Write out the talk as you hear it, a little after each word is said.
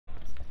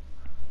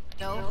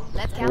So,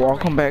 let's calibrate.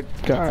 Welcome back,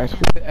 guys.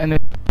 And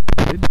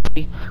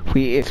today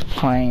we is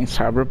playing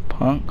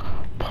Cyberpunk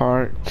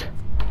Part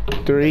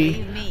 3.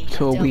 Believe me,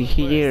 So dealt we with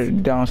here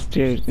worse.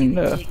 downstairs in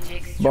the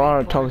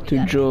bar talking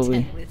to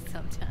Julie.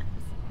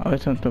 Oh,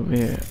 it's something over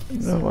here.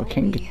 No, I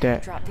can't get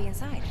that. Drop the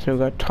inside. So we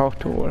gotta talk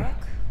to her.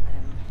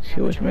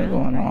 See what's been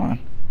going on.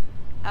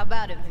 How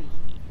about it, V?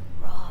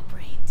 Raw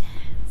brain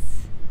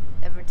dance.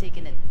 Ever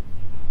taken it?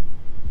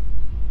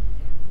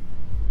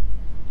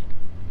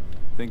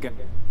 Think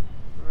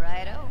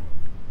Righto.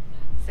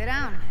 Sit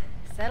down.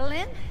 Settle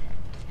in, and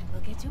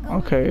we'll get you going.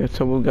 Okay, that's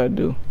what we gotta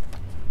do.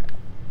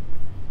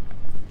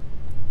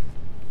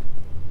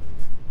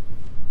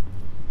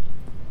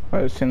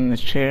 Alright, sit in this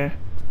chair.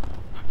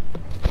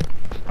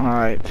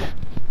 Alright.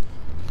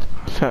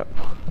 What's up?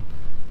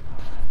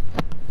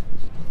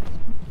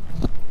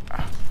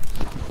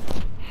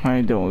 How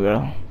you doing,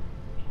 girl?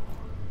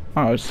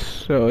 Oh,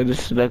 so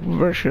this is like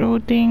virtual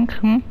thing,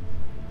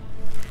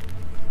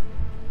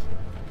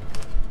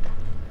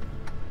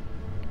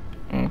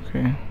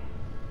 Okay.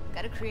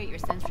 Gotta create your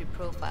sensory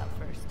profile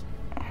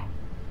first.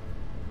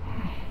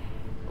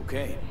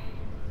 okay.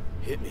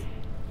 Hit me.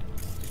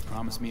 Just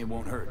promise me it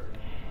won't hurt.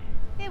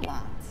 It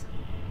won't.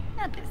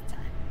 Not this time.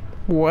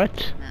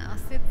 What? Now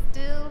sit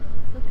still.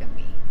 Look at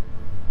me.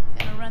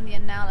 Gonna run the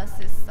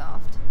analysis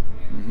soft.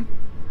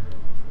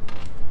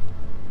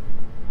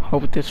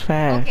 Hope this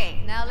fast.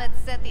 Okay, now let's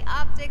set the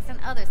optics and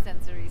other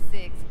sensory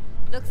sigs.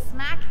 Look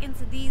smack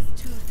into these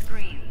two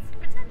screens.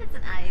 Pretend it's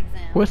an eye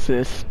exam. What's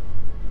this?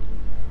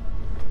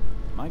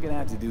 Am I gonna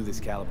have to do this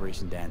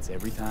calibration dance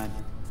every time?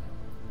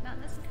 Not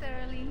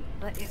necessarily,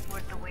 but it's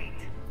worth the wait.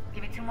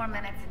 Give me 2 more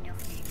minutes and you'll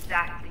see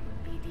exactly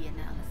what BD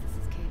analysis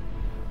is capable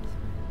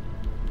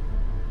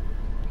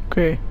of.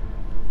 Okay.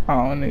 I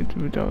don't need to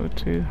be talking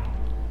to you.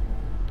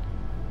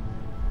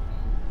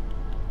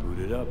 Boot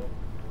it up.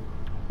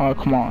 Oh,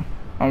 come on.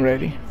 I'm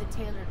ready. We'll do the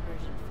tailored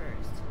version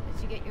first.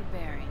 Let you get your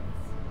bearings.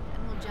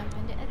 Then we'll jump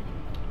into editing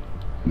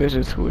mode. This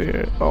is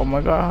weird. Oh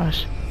my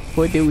gosh.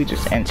 What did we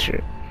just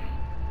enter?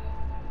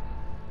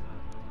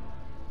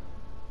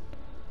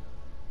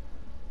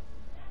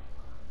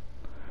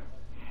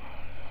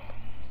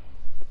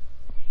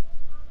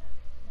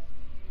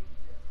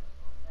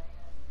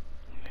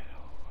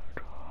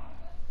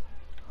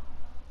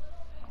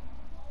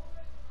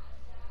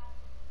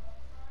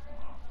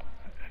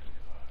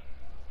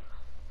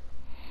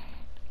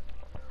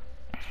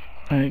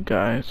 Hey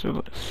guys, so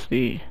let's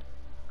see.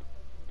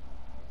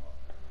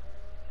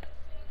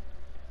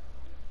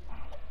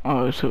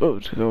 Oh, it's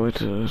supposed to go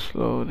into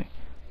slowly.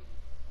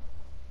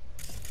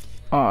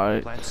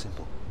 Alright. Plan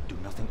simple. Do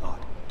nothing odd.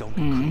 Don't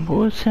be greedy.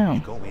 Who's him? You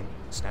go in,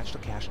 snatch the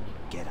cash,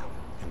 get out,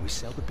 and we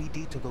sell the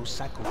BD to those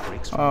psycho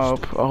freaks. Oh,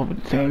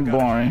 thing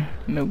boring.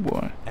 No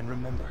boring. And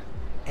remember,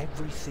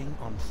 everything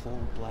on full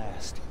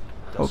blast.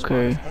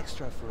 Okay.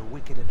 Extra for a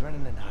wicked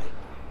adrenaline high.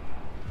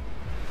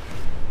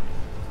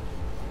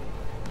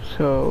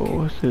 So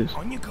what's this?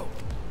 On you go.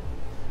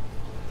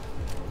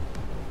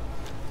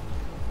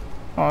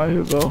 Oh,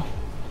 here we go.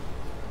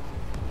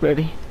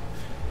 Ready?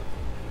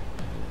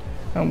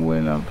 I'm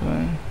winning up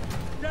playing.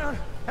 Down,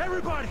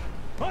 everybody,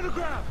 on the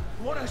ground.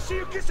 Want to see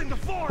you kissing the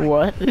floor?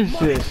 What is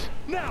this?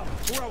 Now,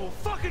 or I will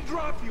fucking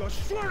drop you. I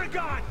swear to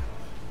God.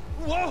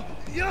 Whoa,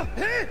 yeah,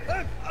 hey,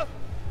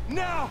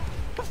 now,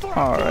 before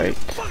I blow your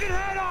fucking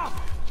head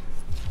off.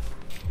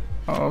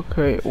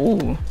 Okay.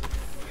 Ooh.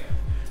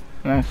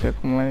 Nice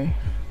second money.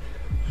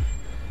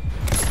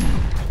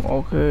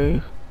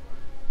 Okay.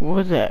 What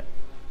was that?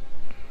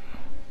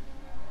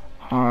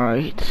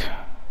 Alright.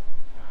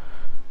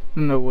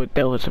 Don't know what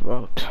that was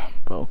about,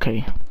 but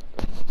okay.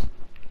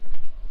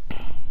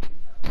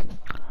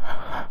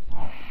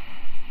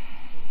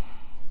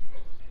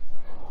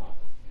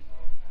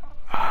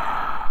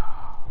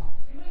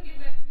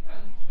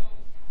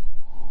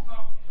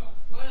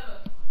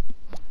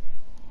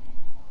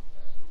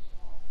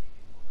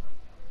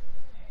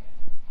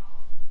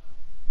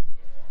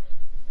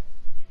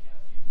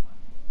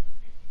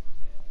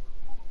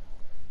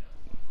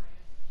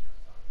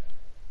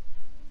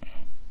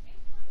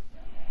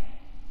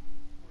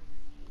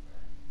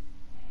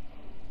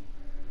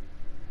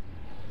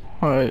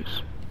 Alright.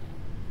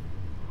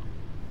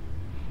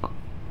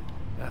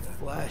 That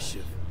flash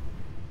of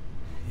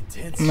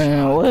intense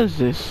Man, shock. what is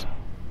this?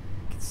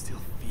 I can still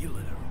feel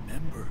it, I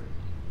remember.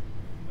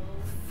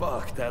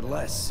 Fuck, that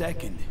last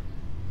second.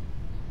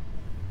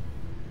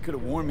 Could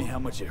have warned me how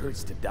much it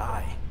hurts to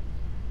die.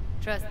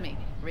 Trust me,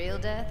 real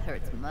death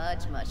hurts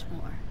much, much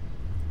more.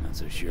 Not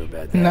so sure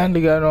about that. Now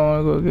they got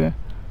on go again.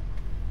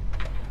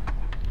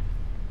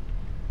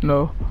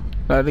 No,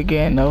 not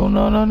again. No,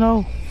 no, no,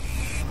 no.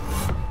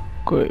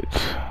 Good.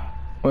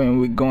 When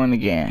we going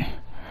again.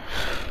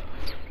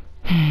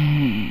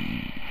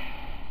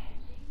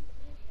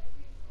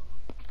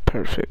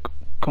 Perfect.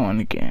 Going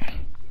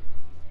again.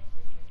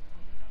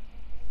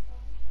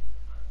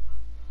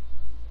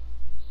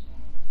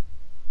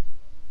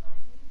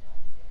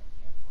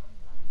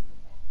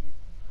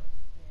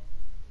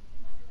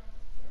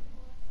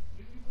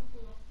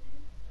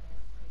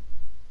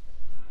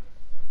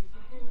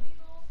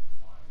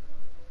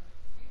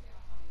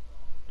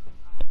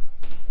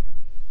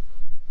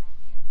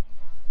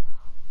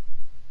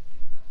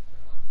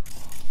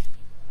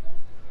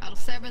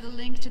 the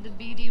link to the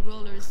BD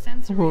roller's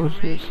sensory What's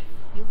array, this?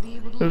 you'll be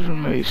able to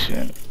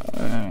Information.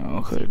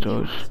 Okay,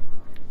 those.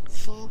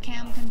 full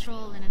cam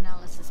control in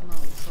analysis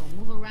mode, so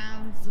move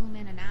around, zoom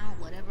in and out,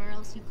 whatever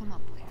else you come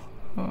up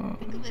with.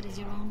 Think of it as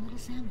your own little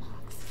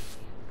sandbox.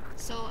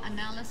 So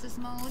analysis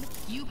mode,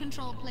 you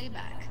control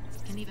playback.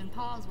 Can even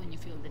pause when you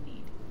feel the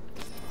need.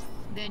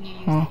 Then you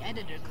use the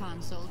editor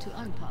console to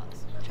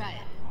unpause. Try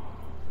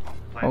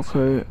it.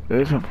 Okay,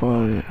 there's a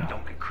part of it.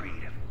 Don't get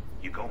creative.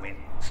 You go in,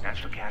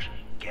 snatch the cash,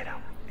 get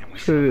out, and we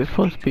So sell it's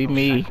supposed to be those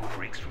me. psycho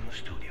freaks from the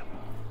studio.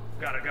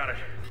 Got it.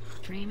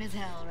 Dream as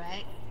hell,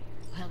 right?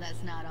 Well,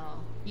 that's not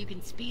all. You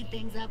can speed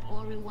things up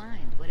or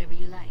rewind, whatever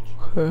you like.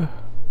 Okay.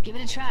 Give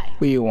it a try.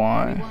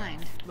 Rewind.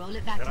 Rewind. Roll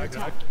it back to the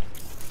top.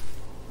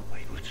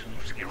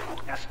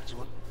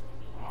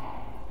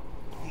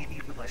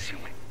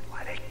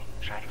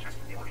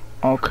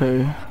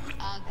 Okay.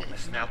 All good.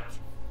 Now,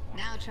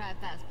 Now try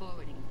fast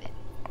forwarding a bit.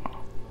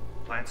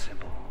 plan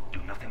simple. Do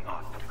nothing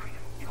odd. Don't create.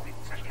 You don't need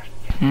to snatch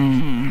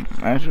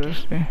cash.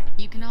 Interesting.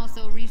 You can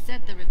also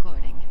reset the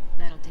recording.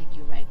 That'll take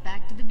you right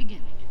back to the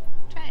beginning.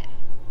 Try it.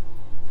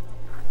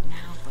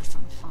 Now for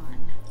some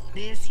fun.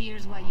 This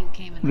here's why you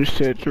came in.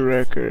 Reset the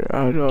record.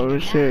 I'd already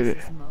said it.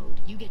 Analysis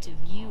mode, you get to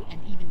view and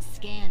even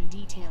scan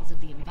details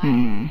of the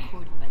environment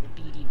recorded by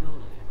the BD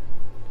roller.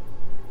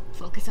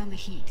 Focus on the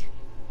heat.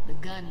 The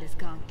gun this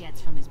gonk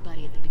gets from his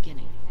buddy at the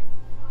beginning.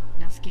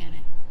 Now scan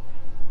it.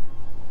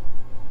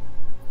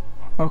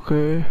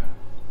 Okay.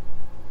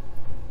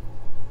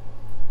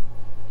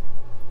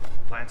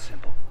 Plan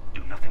simple.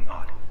 Do nothing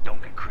odd.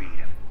 Don't get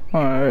creative.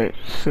 Alright,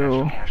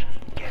 so. Snatch the cash,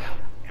 get out,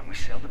 and we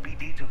sell the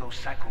BD to those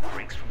psycho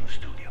freaks from the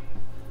studio.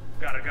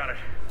 Got it.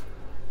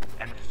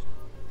 And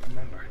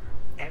remember,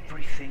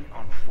 everything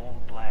on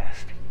full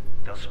blast.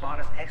 They'll spot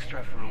us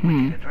extra for a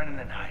wicked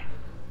adrenaline high.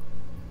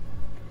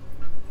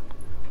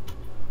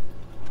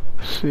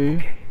 See?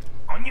 Okay,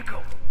 on you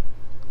go.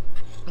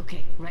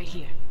 Okay, right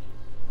here.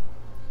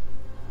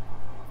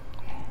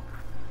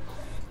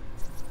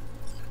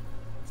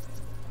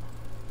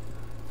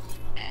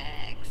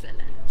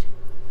 Excellent.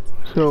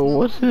 So,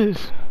 what's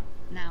this?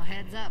 Now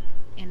heads up.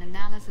 In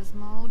analysis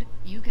mode,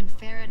 you can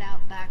ferret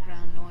out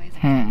background noise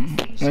and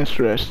conversations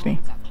Interesting.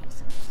 if the roller got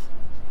close enough.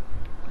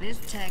 This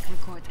tech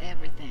records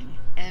everything,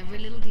 every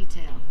little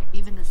detail,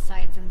 even the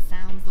sights and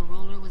sounds the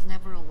roller was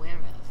never aware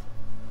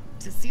of.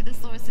 To see the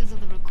sources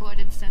of the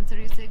recorded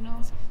sensory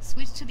signals,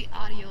 switch to the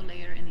audio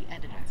layer in the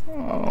editor.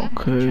 Okay.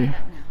 Try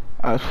that now.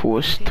 I was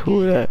forced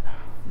to that.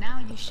 Now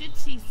you should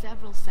see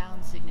several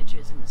sound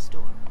signatures in the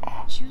store.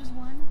 Choose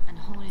one and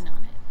hone in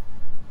on it.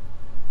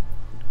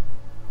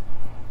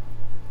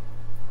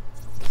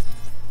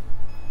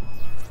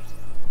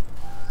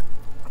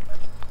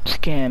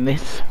 Scan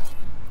this.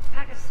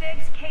 Pack of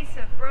cigs, case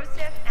of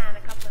Broseph, and a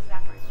couple of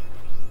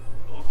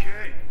zappers.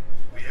 Okay,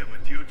 we have a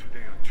deal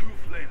today on 2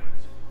 flavors.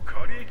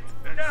 Curry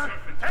and surf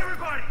and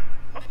everybody!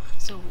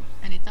 So,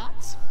 any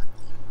thoughts?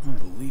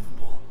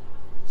 Unbelievable.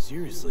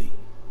 Seriously,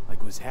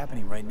 like what's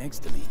happening right next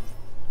to me.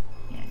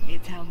 Yeah,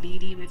 it's how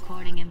BD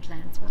recording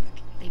implants work.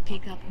 They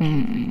pick up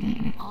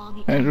everything, all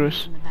the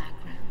elements in the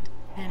background.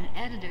 Then an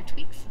editor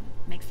tweaks them,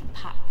 makes them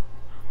pop.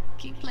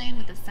 Keep playing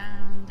with the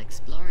sound,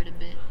 explore it a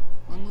bit.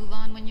 We'll move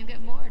on when you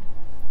get bored.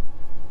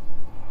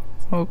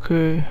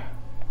 Okay.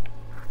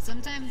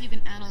 Sometimes you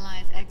can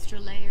analyze extra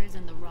layers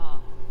in the raw,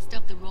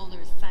 stuff the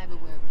roller's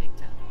cyberware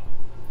picked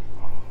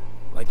up.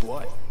 Like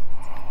what?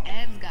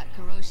 Ev's got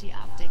Kuroshi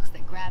optics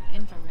that grab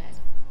infrared,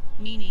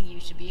 meaning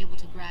you should be able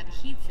to grab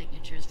heat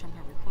signatures from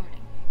her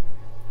recording.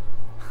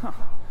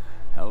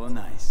 Hella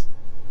nice.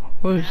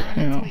 What is Now let's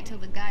hell? wait till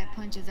the guy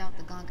punches out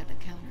the gonk at the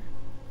counter.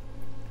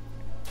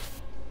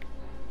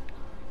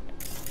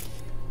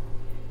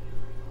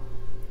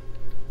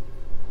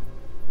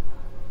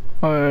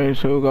 Alright,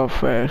 so we got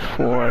fast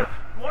forward.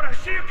 Wanna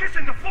see you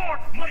kissing the floor,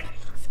 Mike?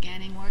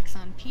 Scanning works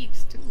on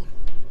peeps too.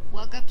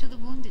 Walk up to the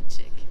wounded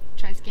chick.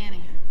 Try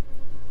scanning her.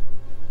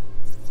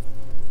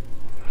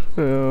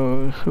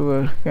 So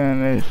let's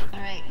scan this.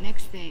 Alright,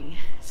 next thing.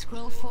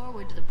 Scroll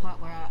forward to the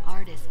part where our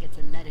artist gets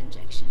a lead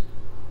injection.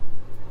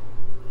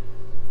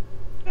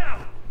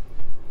 Now!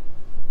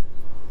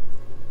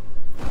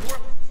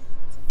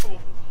 Oh,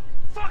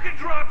 fucking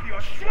drop you,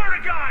 I swear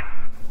to God!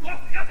 Oh,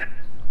 nothing!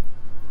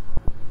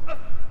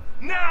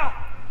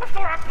 Now!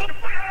 Before I put it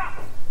up!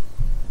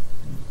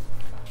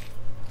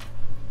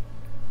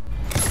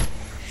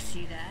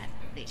 See that?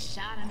 They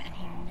shot him and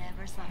he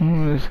never saw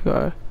it. This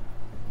guy.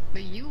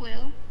 But you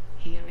will.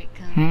 Here it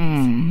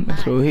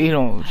comes. So he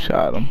don't My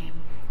shot him. game.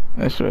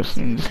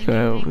 Interesting, this Like guy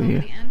you over think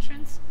here. The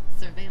entrance,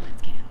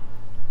 surveillance cam.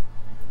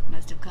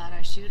 Must have caught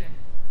our shooter.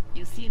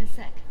 You'll see in a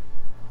sec.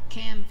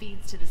 Cam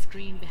feeds to the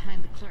screen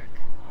behind the clerk.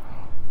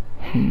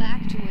 Go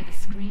back to where the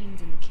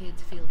screen's in the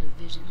kid's field of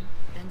vision,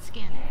 then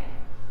scan it.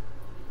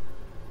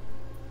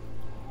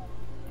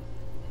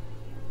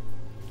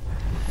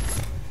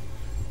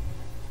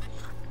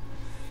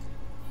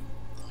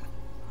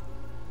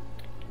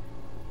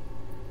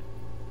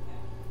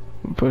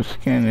 Let's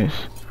scan this.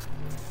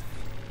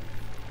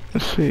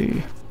 Let's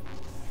see.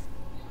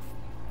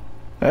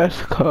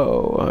 That's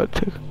cool.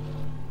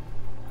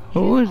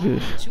 Who is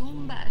this?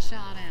 Chumba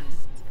shot him.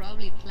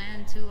 Probably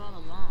planned to all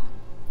along.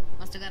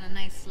 Must have got a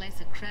nice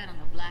slice of cred on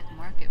the black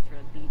market for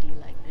a BD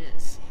like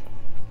this.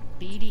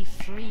 BD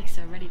freaks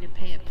are ready to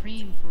pay a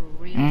preem for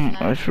a real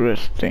flower.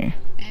 Interesting.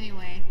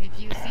 Anyway, if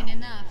you've seen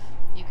enough,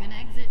 you can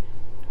exit.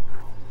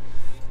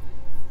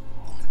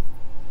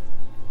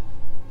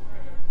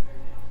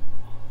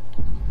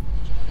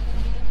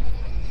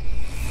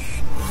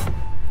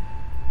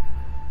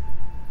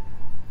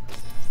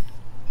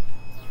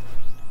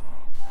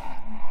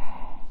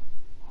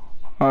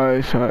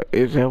 Alright, so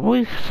is that what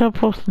we're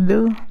supposed to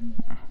do?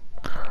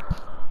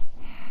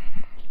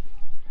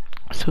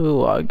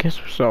 So I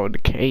guess we solved the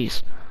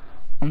case.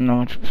 I'm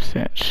not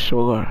 100%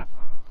 sure.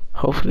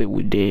 Hopefully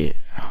we did.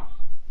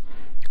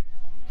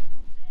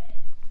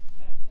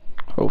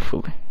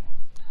 Hopefully.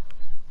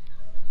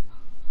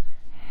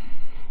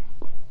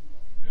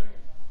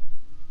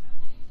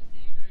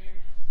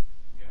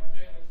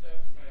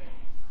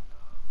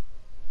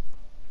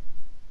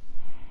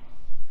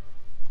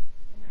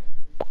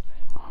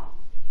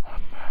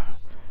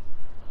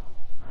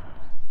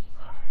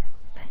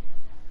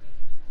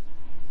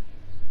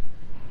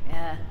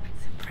 Yeah,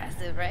 it's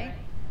impressive, right?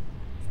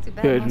 It's too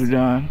bad. Good, we're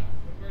done.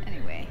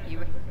 Anyway, you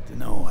were...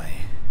 No way.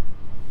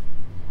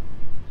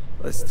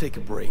 Let's take a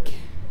break.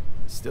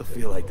 Still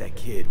feel like that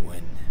kid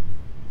when...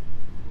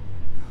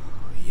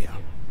 Oh, yeah.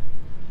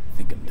 I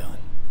think I'm done.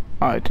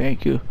 Alright,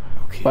 thank you.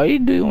 Okay. Why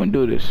do you want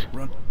to do this?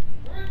 Run.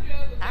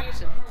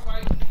 Action.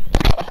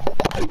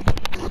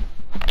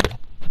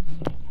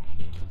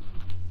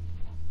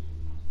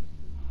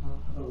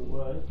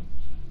 What?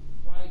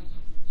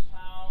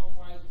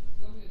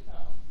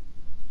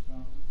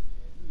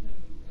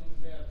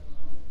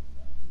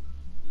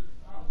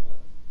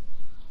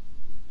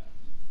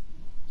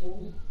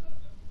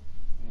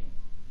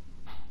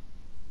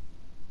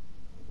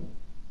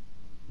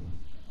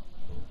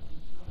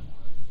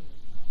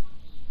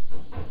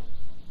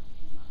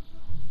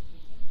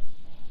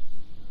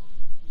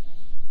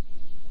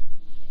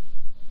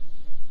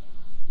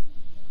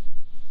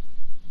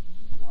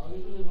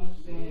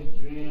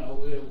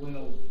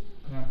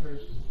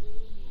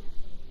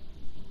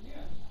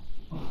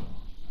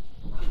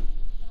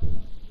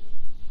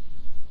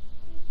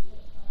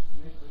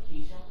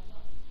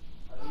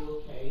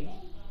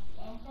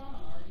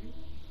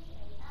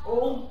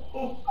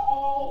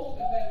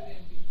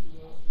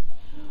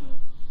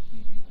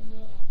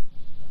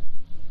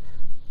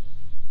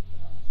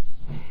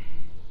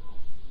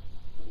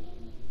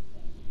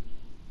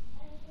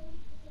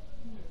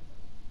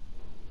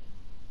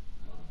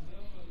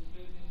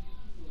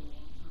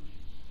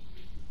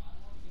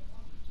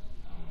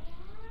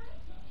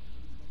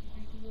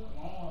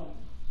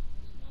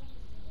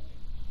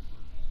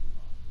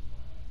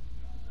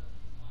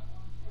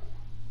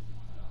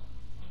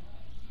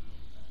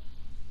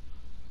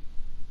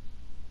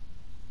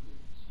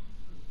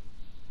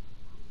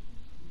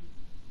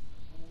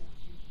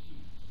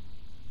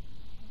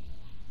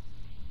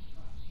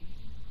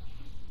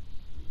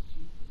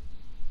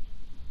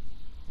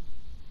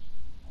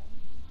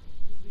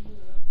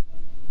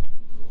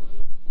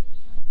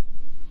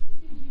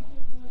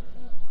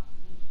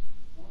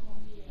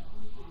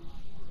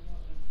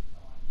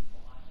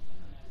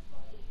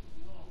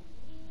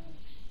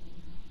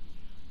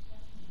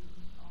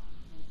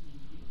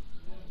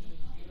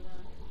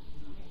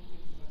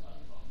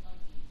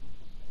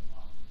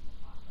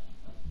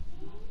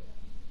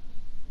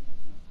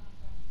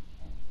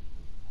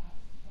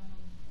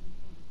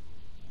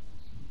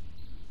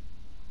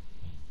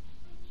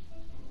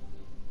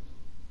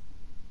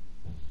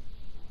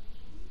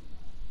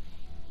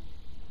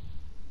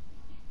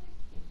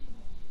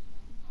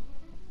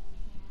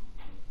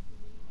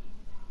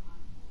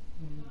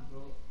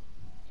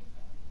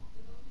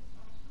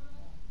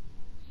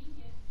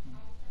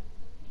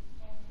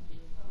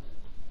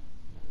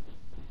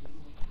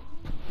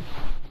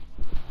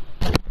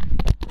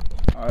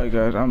 Alright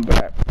guys, I'm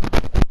back.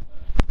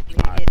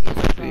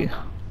 See.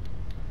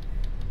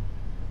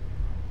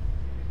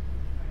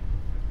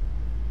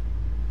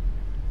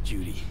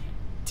 Judy,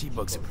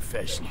 T-Bug's a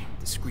professional,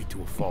 discreet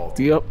to a fault.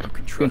 Yep, You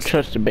can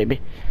trust it, baby.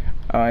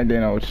 I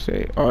didn't know what to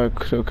say. Alright,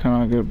 so can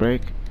I get a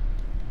break?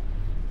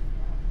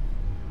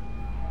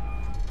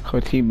 Oh,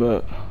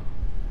 T-Bug.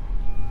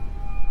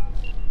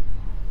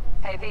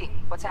 Hey V,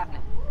 what's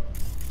happening?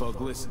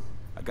 Bug, listen.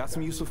 I got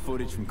some useful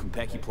footage from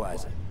Konpeki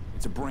Plaza.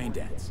 It's a brain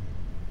dance.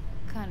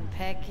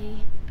 Konpeki?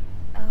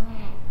 Oh,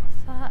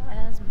 thought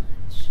as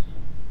much.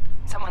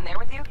 Someone there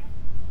with you?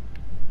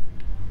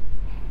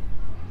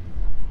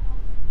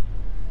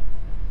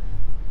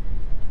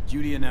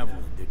 Judy and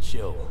Evelyn, they're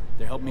chill.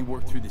 They're helping me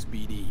work through this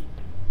BD.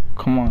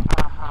 Come on.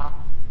 Uh-huh.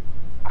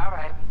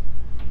 Alright.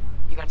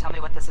 You gonna tell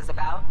me what this is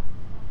about?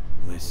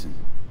 Listen,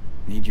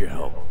 need your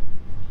help.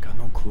 Got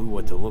no clue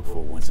what to look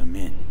for once I'm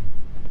in.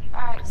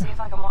 Alright, see if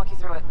I can walk you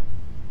through it.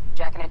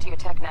 Jacking into your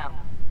tech now.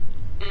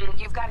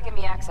 You've got to give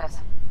me access.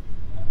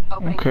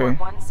 Opening Okay. port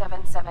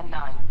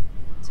 1779.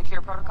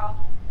 Secure protocol?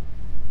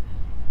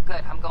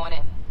 Good, I'm going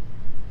in.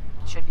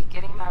 Should be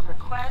getting my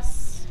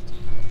request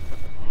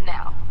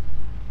now.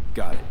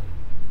 Got it.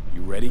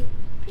 You ready?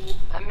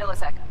 A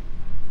millisecond.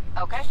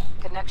 Okay,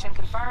 connection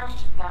confirmed.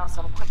 Now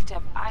some quick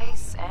tip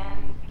ice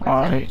and...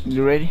 Alright,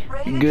 you ready?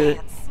 Ready You to good?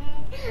 dance.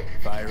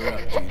 Fire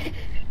up, Judy.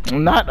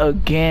 Not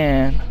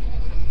again.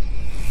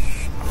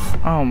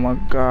 Oh my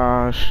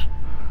gosh.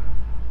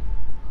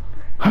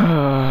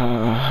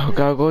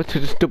 Gotta go to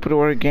the stupid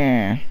word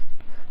again.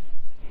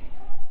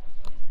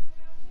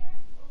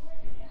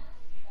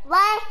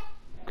 What?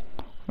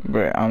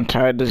 But I'm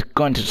tired of just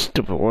going to the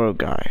stupid world,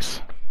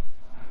 guys.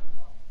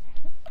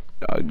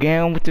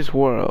 Again with this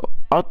world.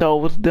 I thought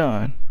it was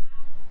done.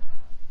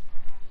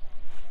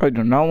 I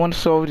do not want to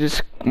solve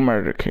this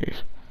murder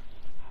case.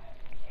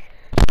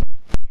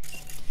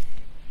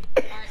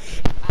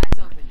 Eyes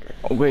open.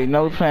 Oh, great,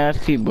 no plans,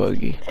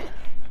 T-Buggy.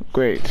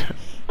 Great.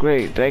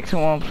 Great, I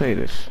actually want to play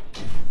this.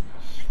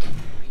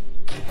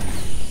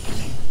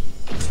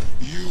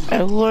 Hey,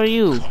 who are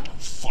you?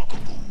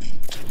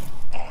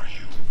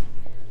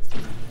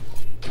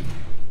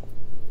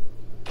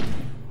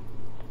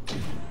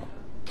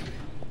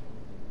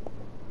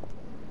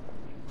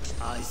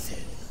 I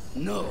said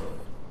no.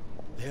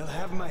 They'll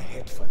have my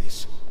head for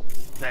this.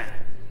 Then,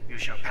 you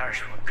shall perish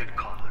for a good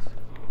cause.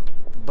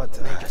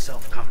 But Make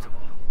yourself comfortable.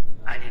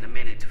 I need a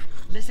minute to...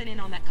 Listen in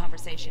on that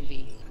conversation,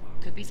 V.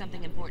 Could be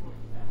something important.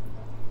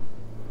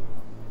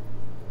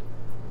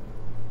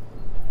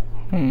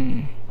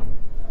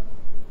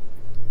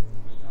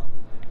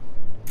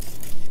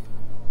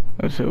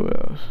 Let's see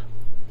what else.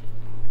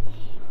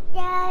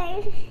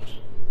 Dad.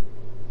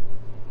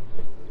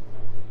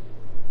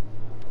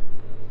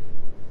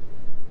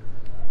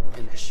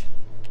 finish.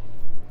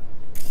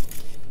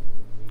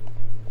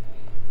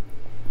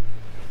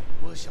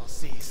 We shall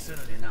see soon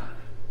enough.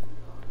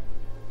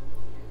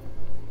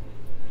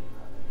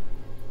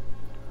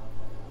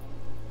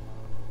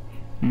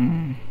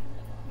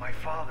 My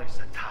father's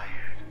a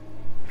tired,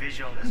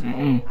 visionless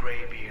old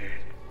graybeard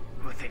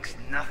who thinks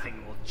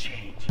nothing will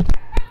change,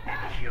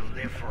 and he'll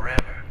live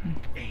forever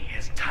in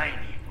his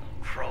tiny,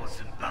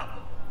 frozen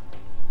bubble.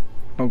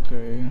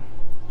 Okay.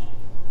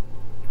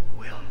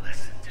 We'll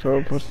listen to So what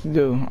I'm this. supposed to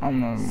do? I'm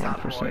not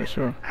 100% Cyborg,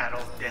 sure.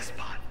 adult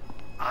despot,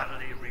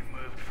 utterly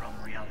removed from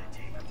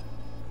reality,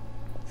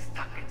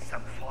 stuck in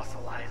some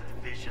fossilized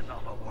vision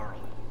of a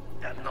world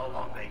that no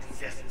longer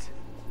exists,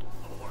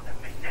 a world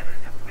that may never.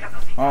 We have no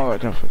secret. All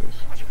right, time for this.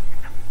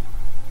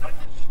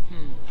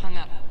 Hung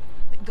up.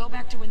 Go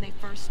back to when they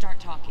first start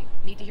talking.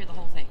 Need to hear the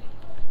whole thing.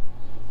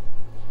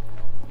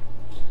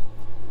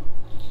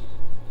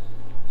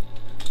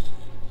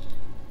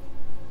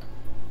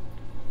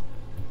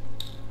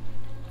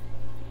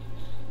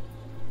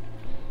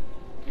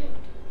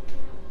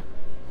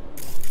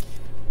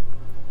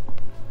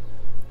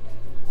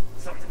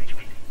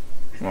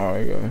 All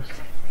right, guys.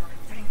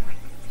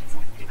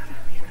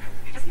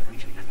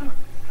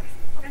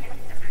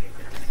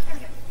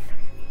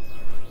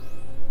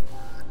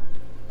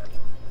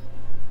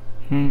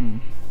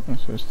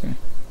 Interesting.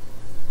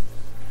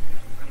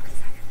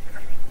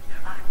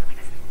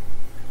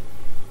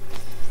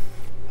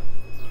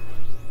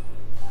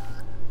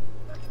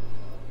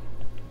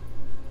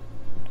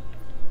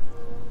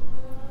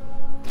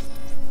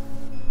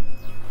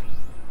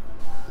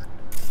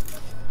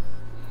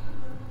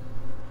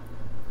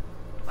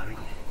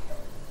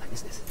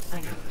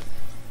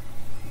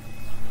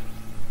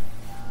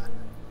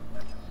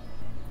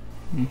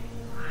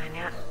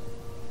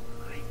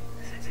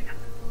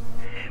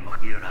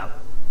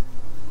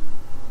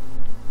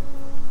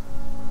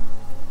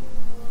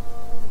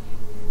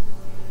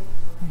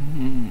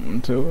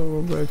 Until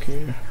we're back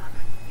here.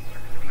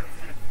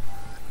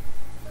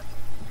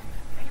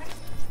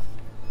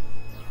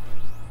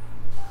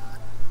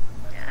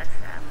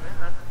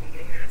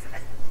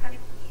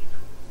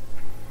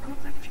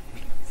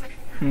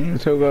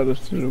 Until we got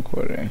us to the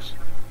recordings.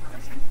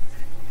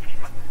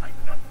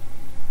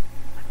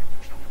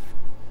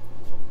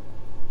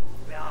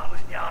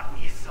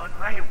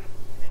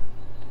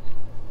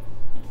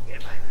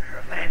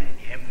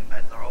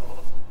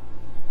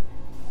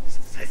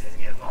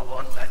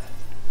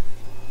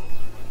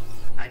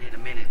 I need a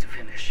minute to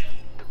finish.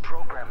 The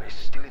program is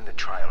still in the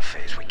trial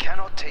phase. We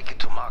cannot take it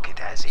to market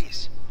as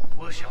is.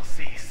 We shall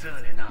see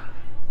soon enough.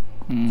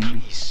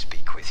 Please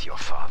speak with your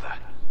father.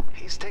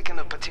 He's taken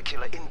a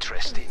particular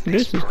interest in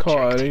this This is project.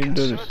 called, He can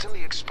do this.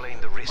 certainly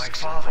explain the My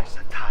risks father's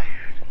involved. a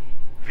tired,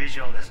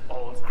 visionless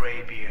old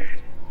graybeard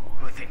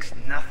who thinks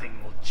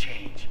nothing will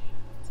change,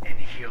 and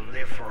he'll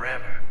live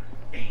forever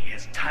in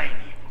his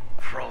tiny,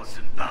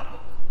 frozen bubble.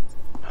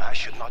 I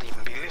should not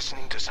even be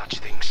listening to such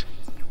things.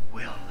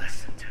 We'll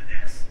listen to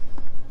this.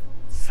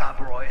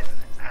 Cyberpunk is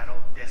an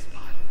adult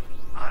despot,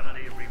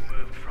 utterly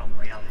removed from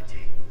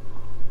reality,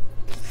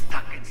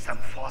 stuck in some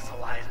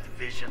fossilized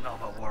vision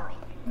of a world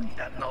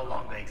that no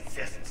longer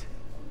exists,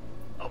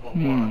 of a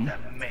world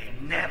that may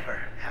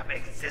never have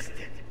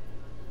existed.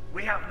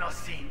 We have not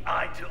seen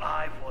eye to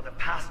eye for the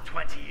past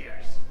 20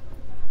 years.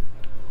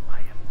 I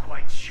am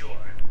quite sure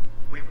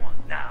we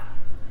want now.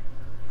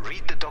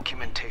 Read the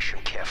documentation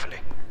carefully.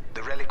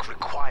 The relic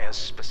requires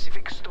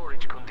specific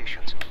storage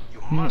conditions.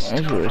 You must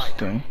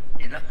Interesting.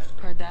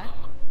 Heard that?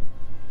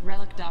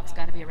 Relic doc's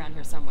gotta be around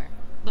here somewhere.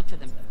 Look for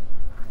them.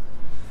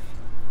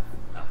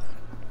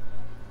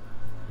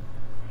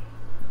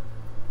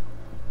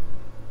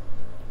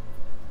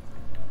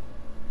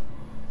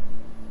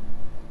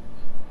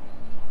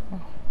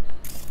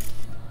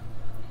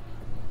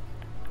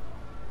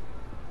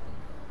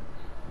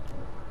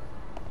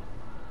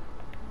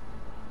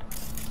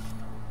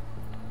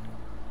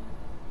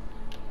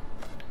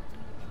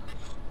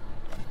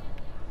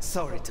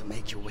 Sorry to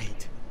make you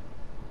wait.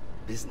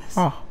 Business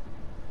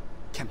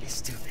can be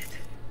stupid.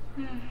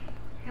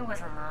 It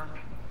wasn't long.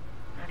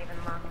 Not even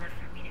long enough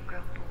for me to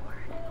grow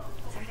bored.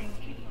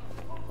 Certainly.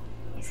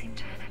 You seem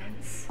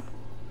tense.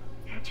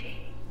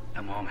 Edgy.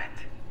 A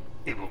moment.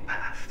 It will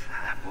pass.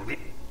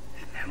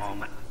 A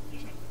moment.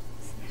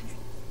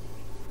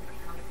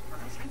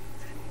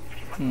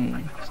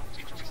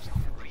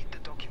 read the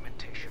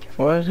documentation.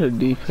 Where's the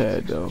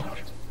D-pad though?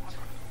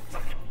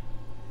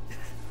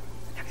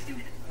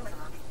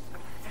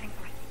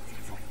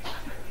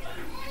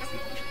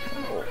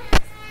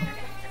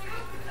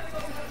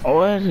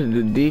 Where's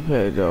the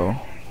D-pad though?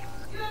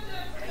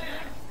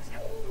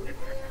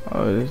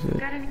 Oh, this is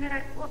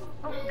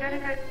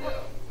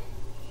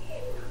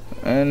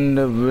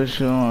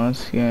individual on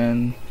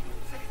scan.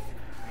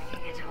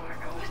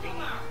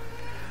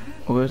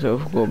 Okay, so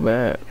if we go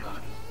back,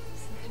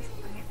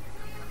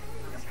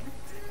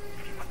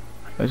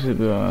 I should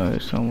be on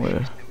it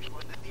somewhere.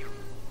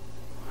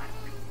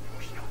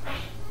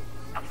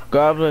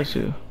 God bless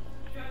you.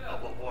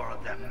 A world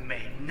that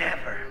may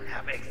never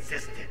have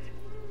existed.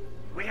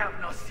 We have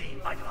not seen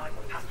eye to eye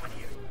for the past 1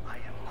 year. I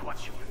am quite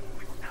sure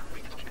we will now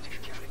read the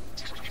documentation carefully.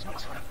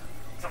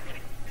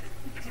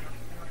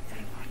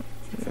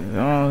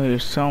 Oh,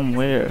 he's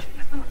somewhere.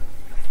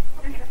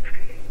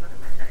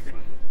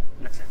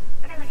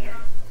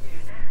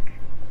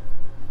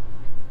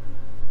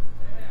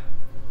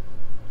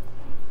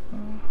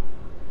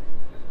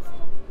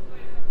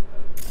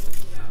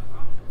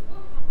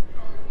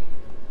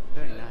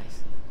 Very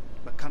nice.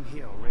 But come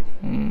here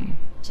already.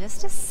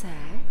 Just a sec.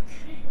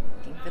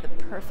 Looking for the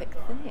perfect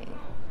thing.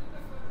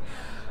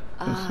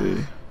 Let's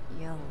see.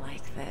 You'll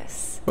like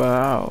this.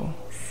 Wow.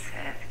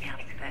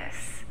 Like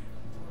this.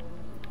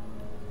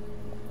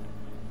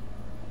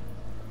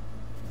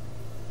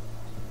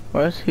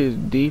 Where's his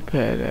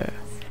D-pad at?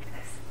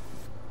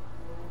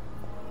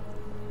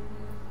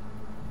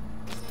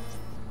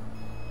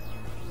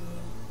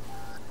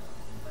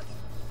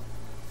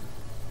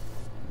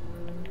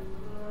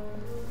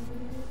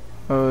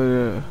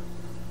 Oh,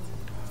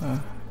 yeah.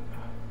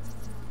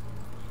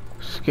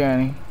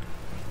 Scanning.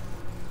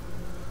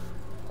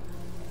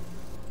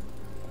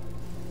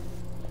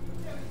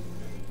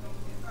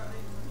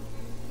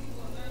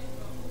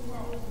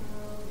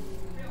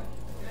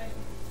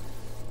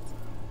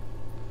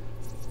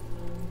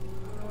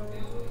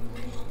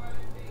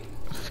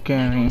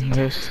 Scanning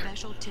this.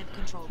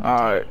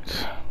 Alright.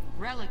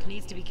 Relic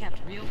needs to be kept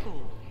real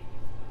cool.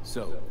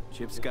 So,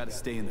 Chip's gotta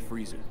stay in the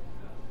freezer.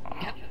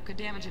 Yep, could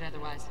damage it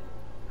otherwise.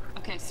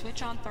 Okay,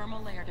 switch on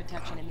thermal layer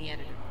detection in the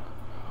editor.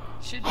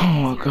 Should be Oh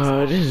my easier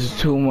god, to this is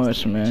too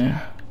much,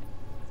 man.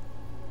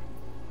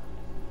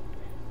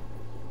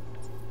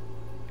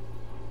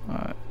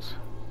 Alright.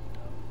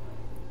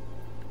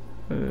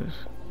 What is this?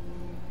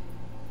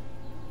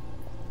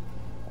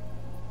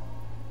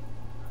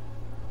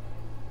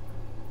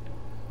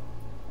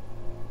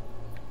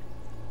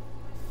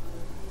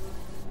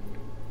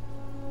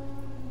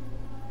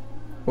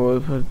 What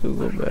if I have to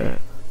go back?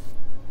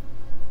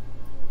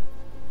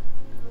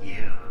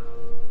 You.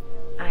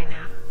 I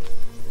know.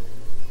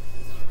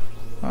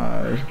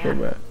 Alright, let's go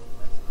back.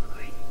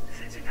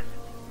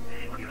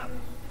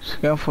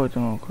 Scan for the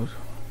markers.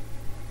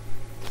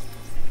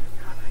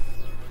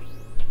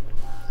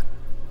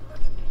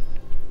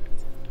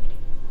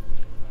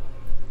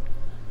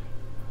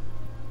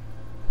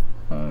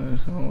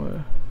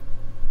 Somewhere.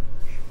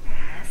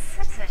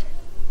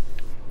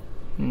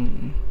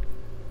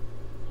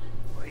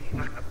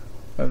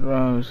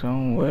 Around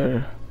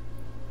somewhere.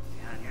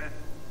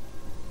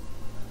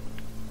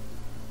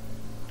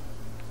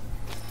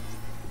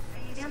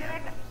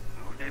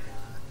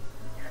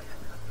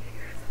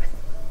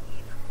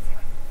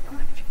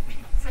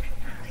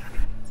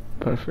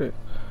 Perfect.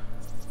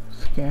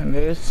 Scan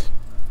this.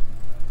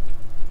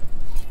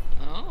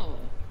 Oh,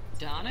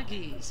 Donna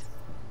Geese.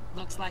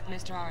 Looks like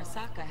Mr.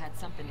 Arasaka had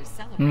something to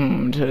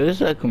celebrate. So this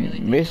is like a Really think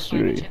you'll find a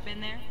mystery. chip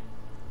in there?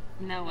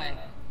 No way.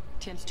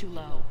 Temp's too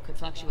low. Could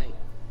fluctuate.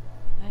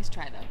 Nice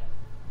try though.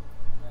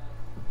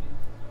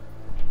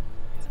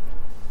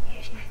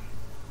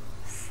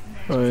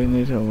 Oh, you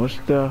need some more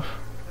stuff.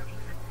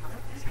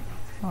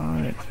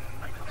 Alright.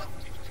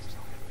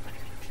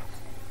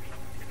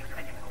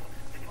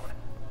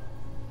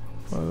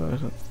 Oh,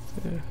 that's up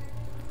there.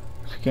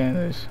 Scan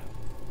this.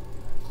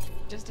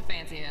 Just a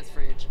fancy ass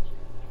fridge.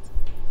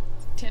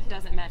 Tip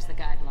doesn't match the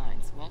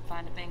guidelines. Won't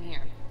find a thing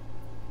here.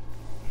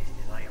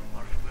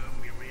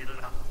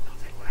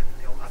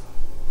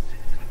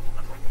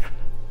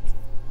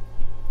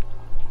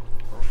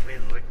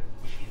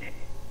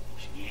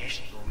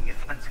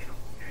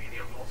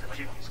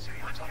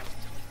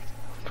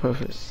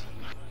 perfect.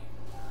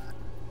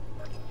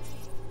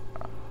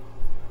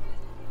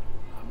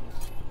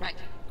 Right.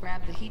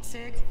 Grab the heat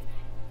sig.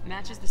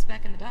 Matches the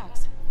spec in the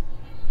docs.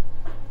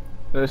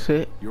 That's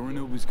it?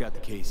 Yorinobu's got the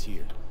case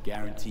here.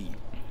 Guaranteed.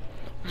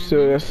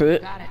 So that's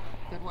it? Got it.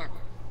 Good work.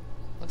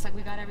 Looks like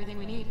we got everything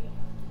we need.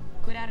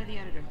 Quit out of the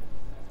editor.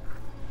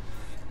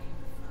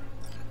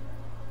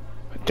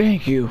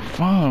 Thank you,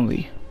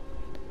 finally.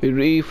 It's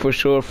really for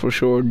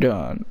sure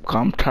done.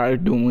 I'm tired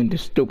of doing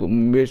this stupid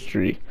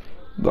mystery.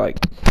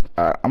 Like,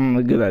 I'm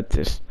not good at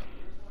this.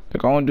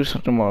 Like, I want to do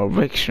something more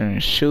eviction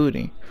and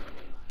shooting.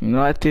 You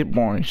know, I did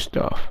boring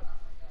stuff.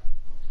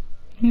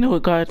 You know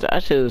what, guys? I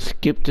should have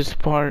skipped this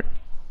part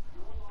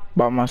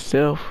by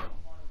myself.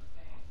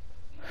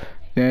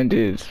 Then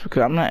this,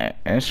 because I'm not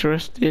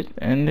interested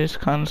in this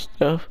kind of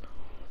stuff.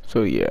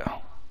 So, yeah.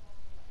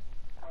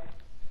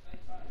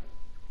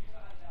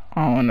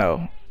 I don't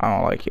know. I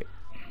don't like it.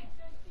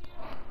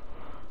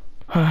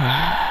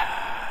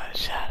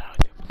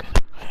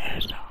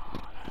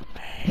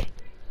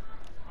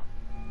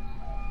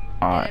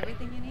 Alright.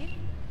 Everything you need?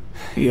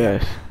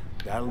 Yes.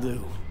 That'll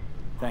do.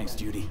 Thanks,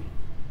 Judy.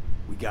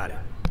 We got it.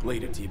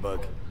 Later,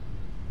 T-Bug.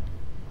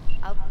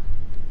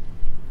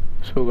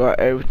 So we got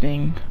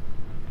everything.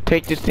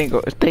 Take this thing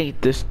off. Take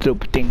this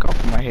stupid thing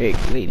off my head,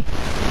 lady.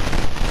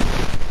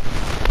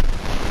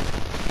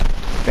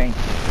 Thank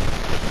you.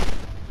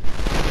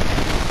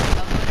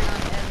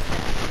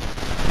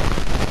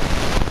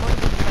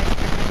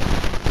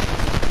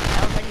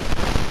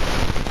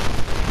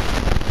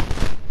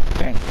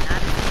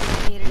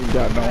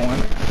 Got no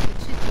one.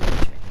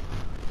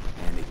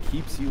 And it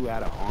keeps you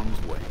out of harm's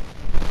way.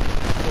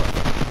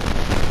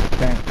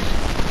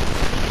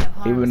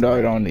 Thanks. Even though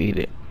I don't need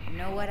it. You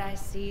know what I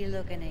see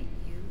looking at you?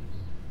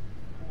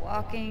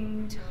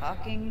 Walking,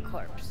 talking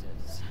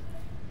corpses.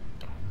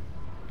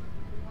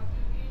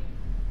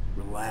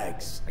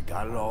 Relax. I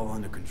got it all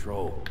under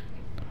control.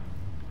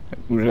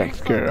 Relax,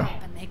 girl.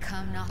 And they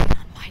come knocking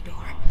on my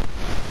door.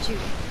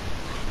 Judy,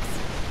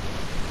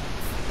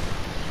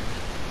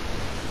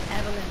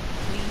 Evelyn,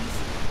 please,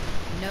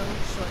 no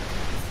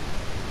shortcuts.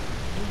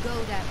 You go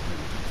that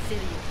route,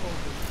 consider your whole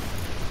route.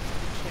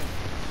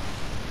 Careful.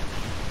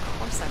 Of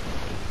course I will.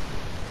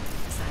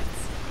 Besides,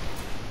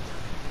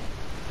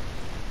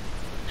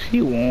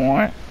 She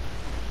won't.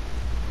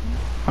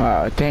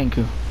 Thank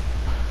you.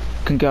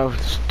 Can get off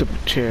the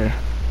stupid chair.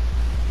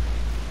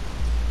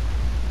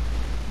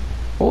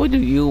 What do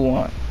you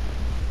want?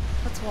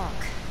 Let's walk.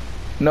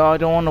 No, I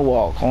don't want to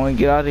walk. I want to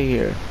get out of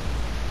here.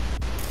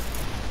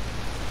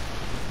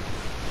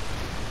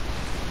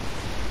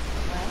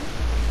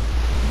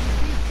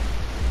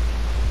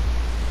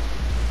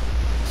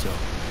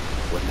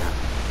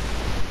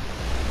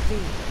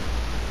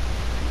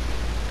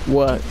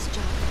 What?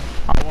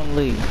 I want to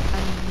leave.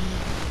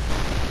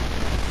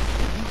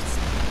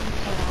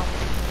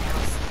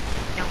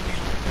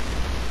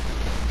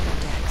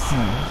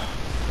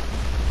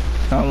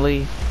 Don't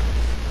leave.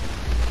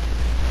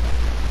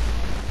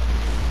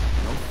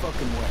 No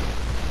fucking way.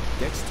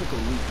 Dex took a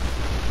leap.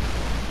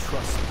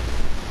 Trust me.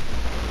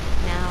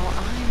 Now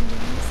I'm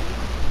doing the same.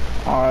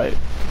 Alright. 50%.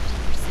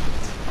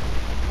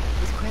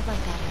 With cred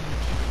like that, I'm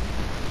okay.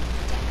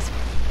 Dex for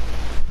me.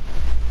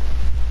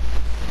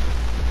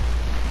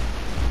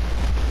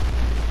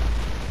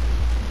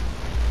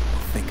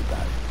 Think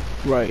about it.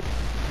 Right.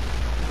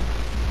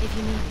 If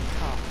you need me,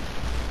 call.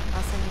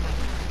 I'll send you my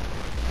number.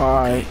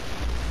 Alright.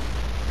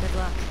 Good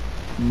luck.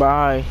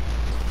 Bye.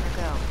 Or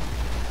go.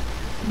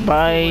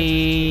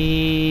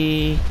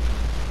 Bye.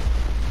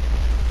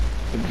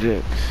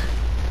 Drix.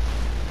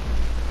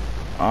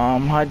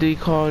 How do you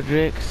call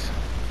Drix?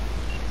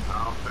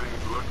 How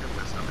things looking,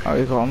 Mr. How do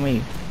you call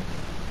me?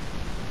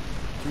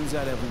 Turns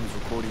out everyone's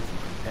recording from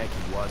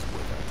Kentucky was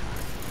worth our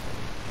time.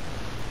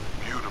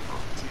 Beautiful.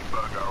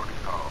 T-Bug already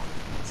called.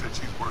 Said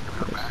she's working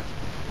her magic.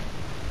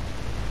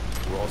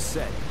 We're all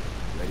set.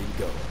 Ready to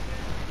go.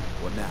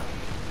 What now?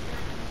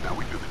 Now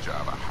we do the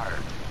job I hired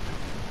you to do.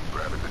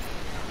 Grabbing the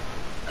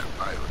and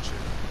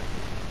biochip.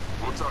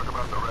 We'll talk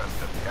about the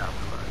rest at the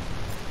afterlife.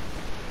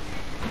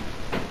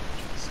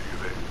 See you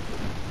there.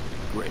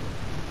 Great.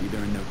 Be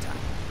there in no time.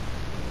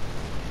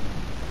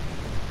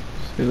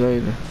 See you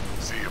later.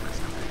 See you,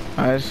 Mr.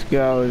 B. I just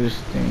get out of this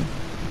thing.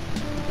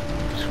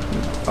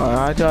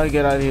 How do I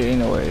get out of here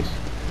anyways?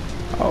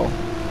 Oh,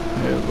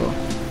 here we go.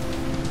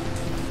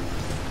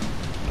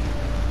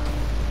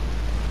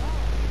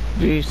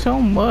 Geez, so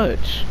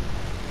much.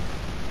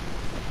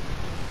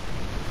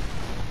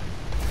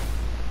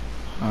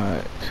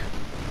 Alright.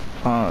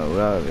 Finally,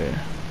 we're out of there.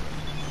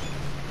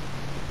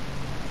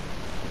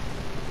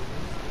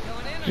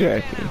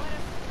 Jackie.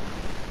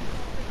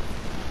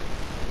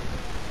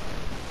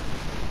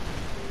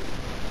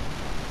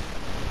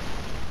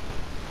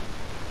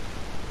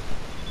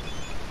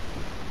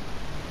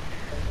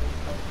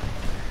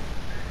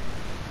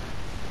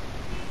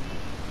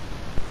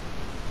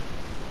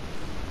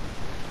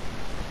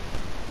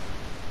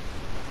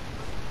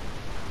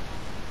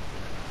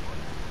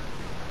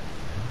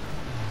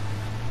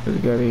 Let's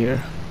get out of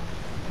here.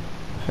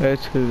 Head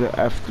to the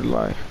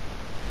afterlife.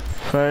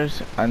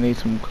 First, I need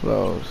some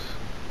clothes.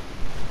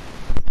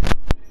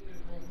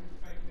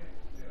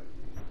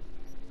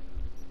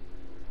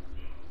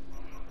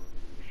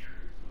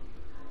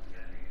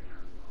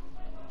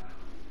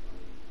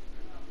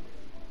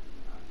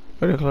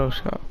 Where the clothes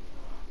shop?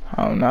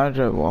 I'm not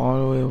drive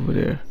all the way over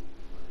there.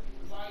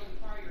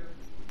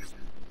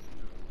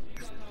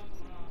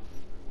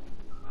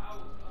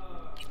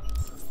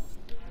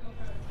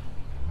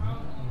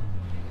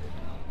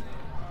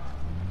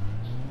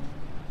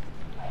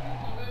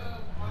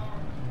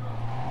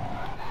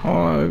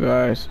 Alright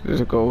guys,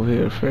 let's go over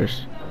here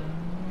first.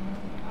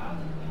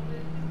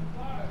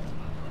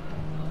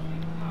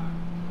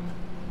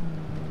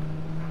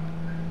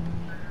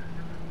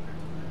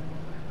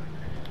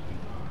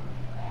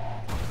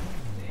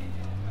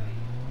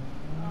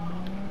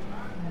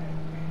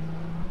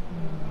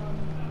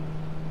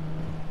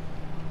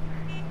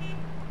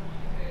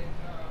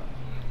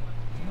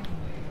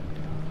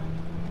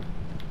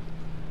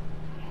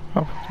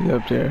 I'll put you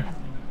up there.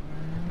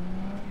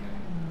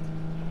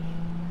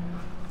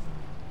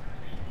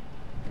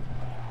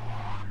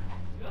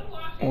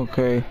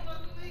 Okay.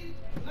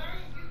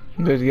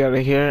 Let's get out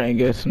of here and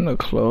get some of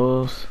the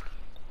clothes.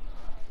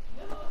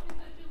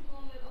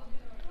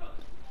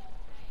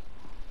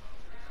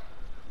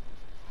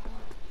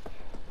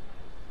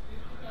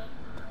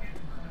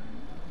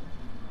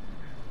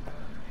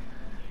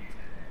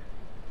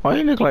 Why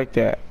you look like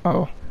that?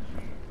 Oh.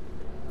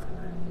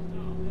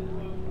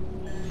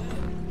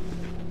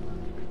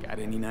 Got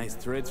any nice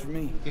threads for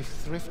me? If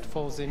thrift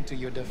falls into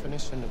your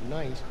definition of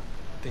night,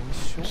 then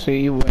sure.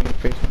 See you when you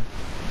face him.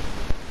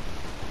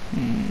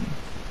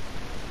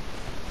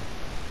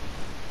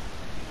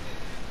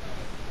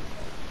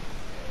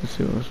 Let's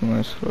see what's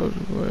my clothes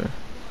to wear.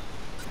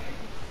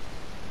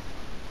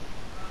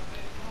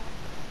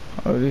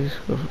 Oh, these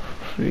go for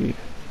free.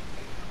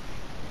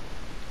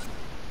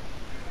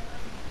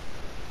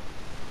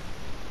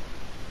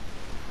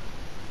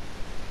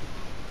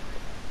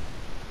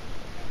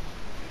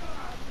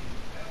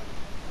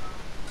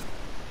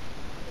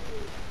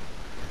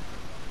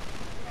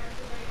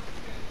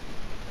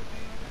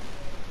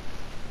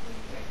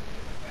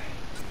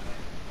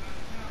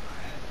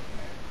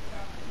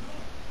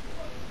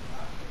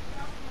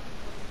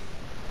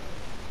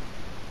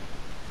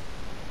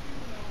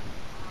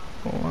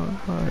 Oh my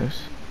gosh.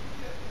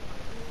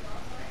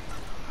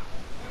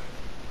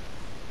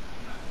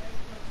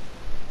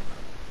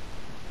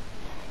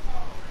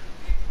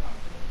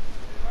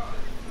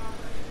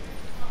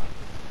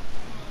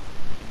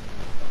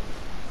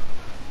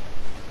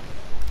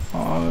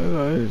 Oh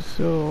guys,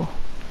 so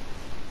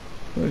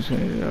let's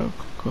change our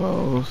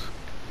clothes.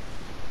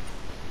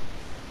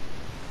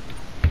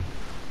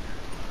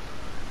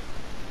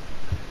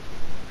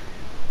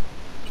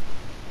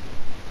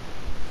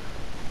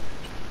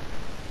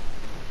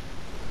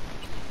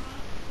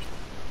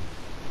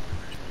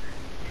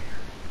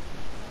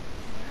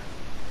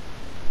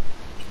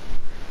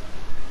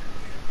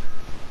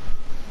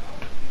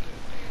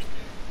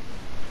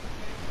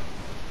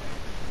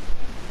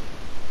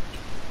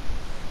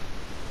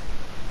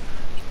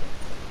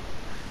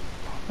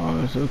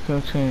 Oh, so we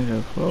can change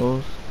our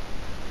clothes.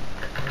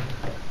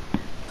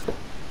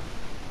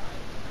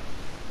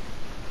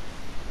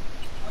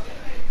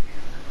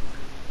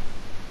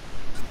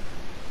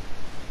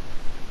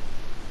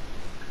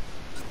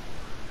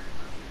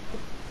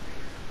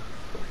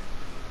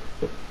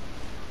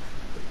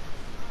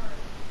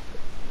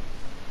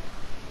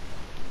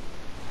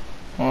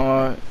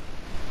 Alright.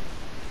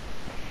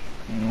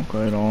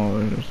 Okay, don't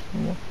worry, just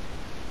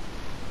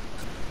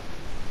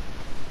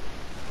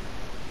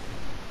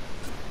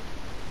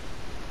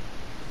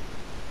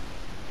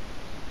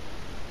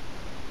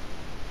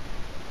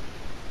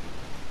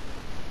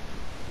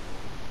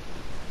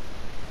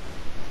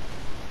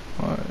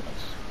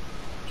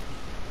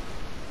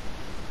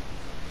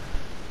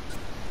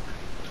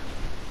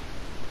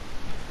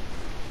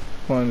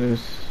find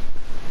this.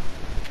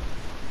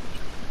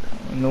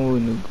 I know we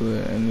look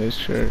good in this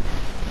shirt.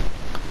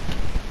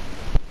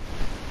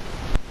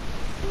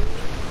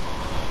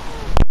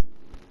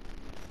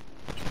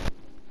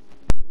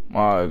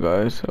 Alright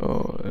guys,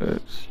 so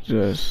it's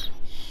just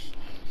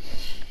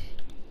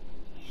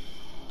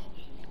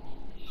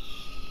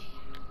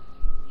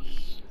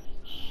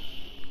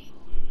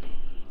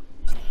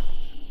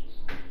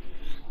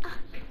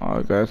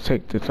alright guys,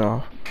 take this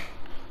off.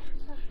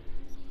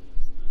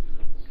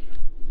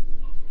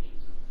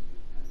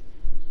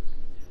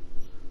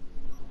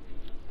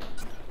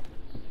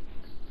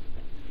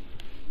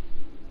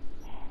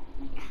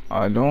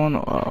 I don't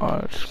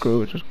know,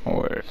 screw it, just gonna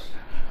wear it.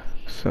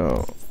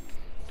 So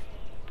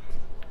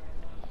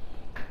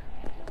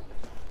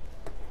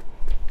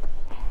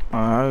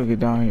how do we get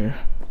down here?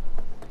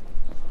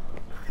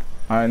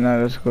 Alright,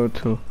 now let's go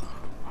to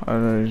how to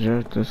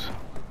reject this.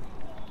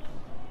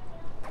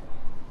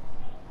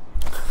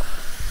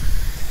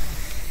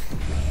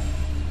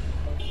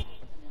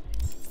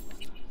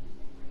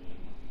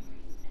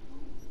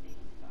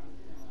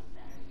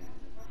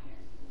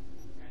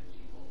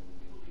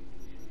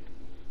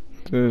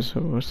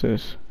 What's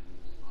this?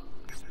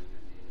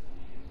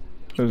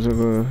 Let's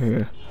go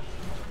here.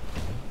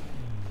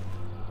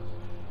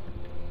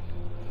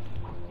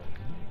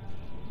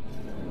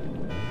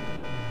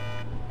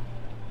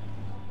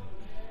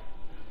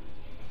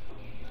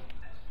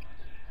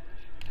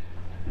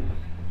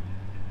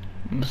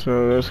 So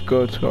let's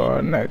go to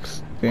our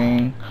next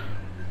thing.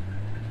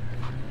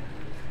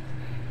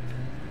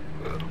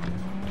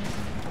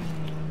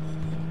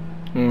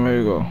 There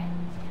you go.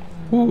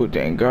 Ooh,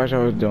 thank gosh I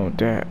was done with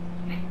that.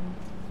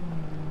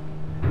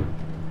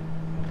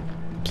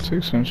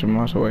 600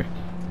 miles away.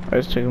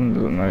 Let's take him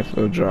to a nice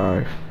little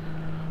drive.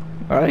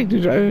 I like the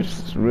drive,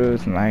 it's real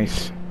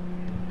nice.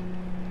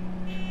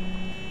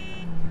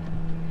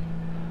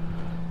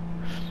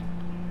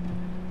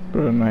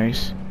 Real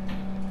nice.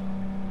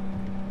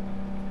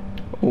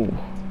 Ooh.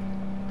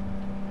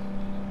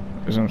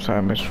 There's some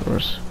side missions for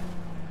us.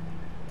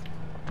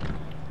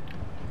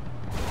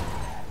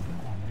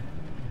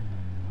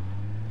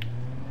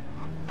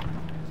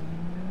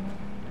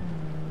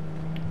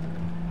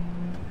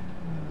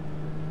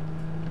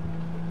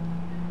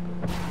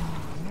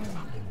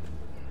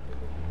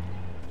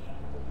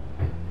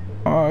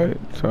 Alright,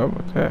 sorry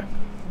about that.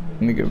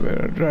 Let me get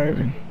better at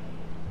driving.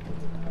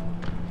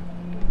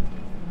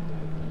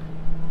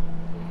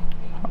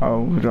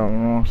 Oh, we're on the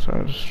wrong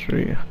side of the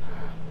street.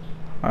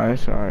 Alright,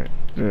 it's alright.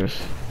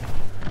 This.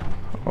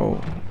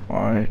 Oh,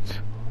 alright.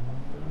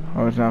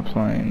 I was not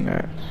playing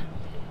that.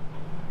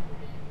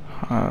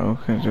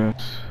 Okay,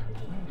 just.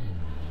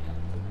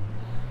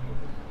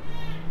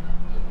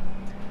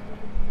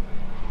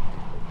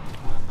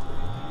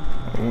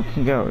 We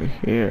can get over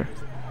here.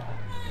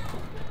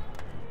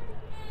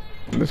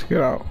 Let's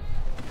get out.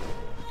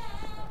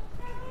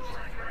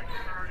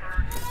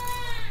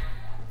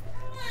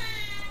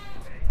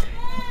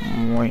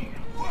 Wait.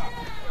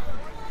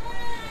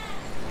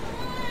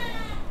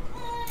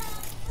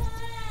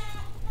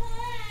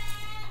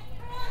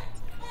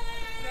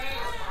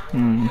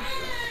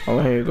 Oh,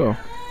 here you go.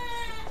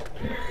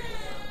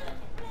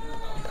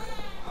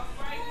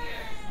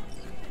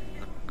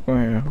 Go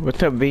here.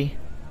 What's up, V?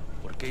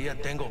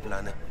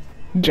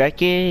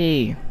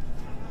 Jackie.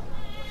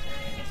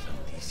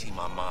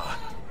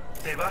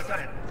 Te vas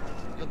a...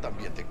 Yo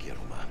también te quiero,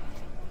 man.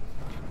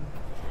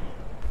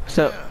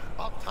 So, yeah,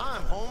 about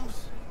time,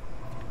 Holmes.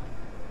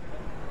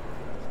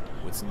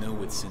 What's new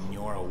with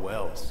Senora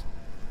Wells?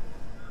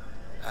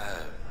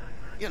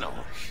 You know,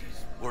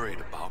 she's worried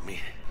about me.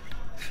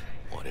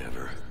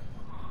 Whatever.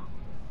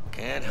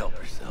 Can't help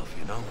herself,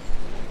 you know.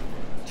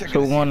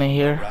 so we want to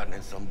hear. Rotting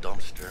in some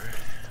dumpster,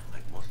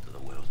 like most of the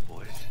Wells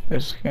boys.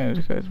 This guy's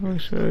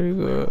very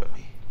good.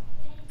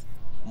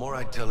 More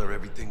I tell her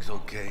everything's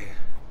okay,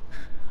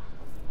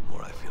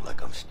 more I feel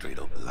like I'm straight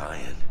up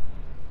lying.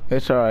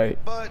 It's alright.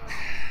 But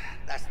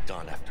that's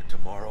done after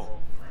tomorrow.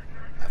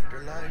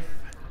 Afterlife,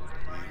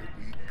 here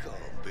we come,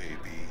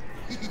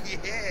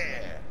 baby.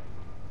 Yeah.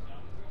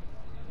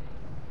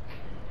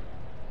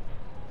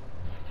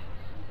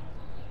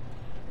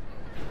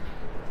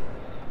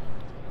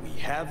 We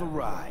have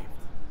arrived.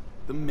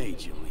 The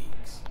major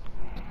leagues.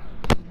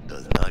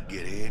 Does not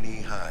get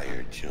any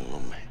higher,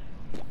 chum.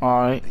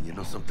 Alright. And you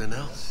know something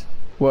else?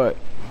 What?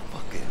 You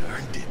fucking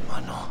earned it,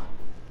 mano.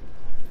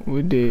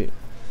 We did.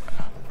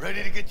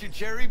 Ready to get your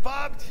cherry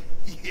popped?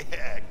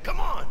 Yeah, come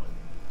on.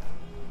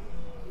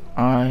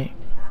 Alright.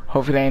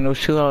 Hopefully there ain't no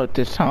shootout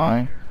this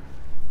time.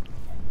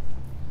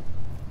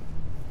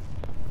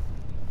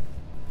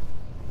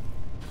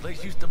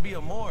 Place used to be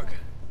a morgue.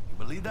 You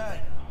believe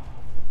that?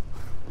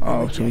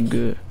 Oh, so we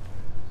good.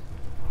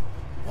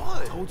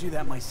 What? I told you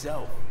that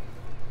myself.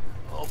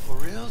 Oh, for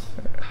reals?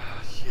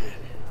 Shit. Yeah,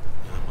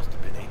 that must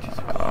have been ages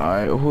ago.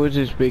 Alright, who is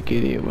this big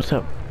idiot? What's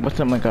up? What's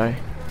up, my guy?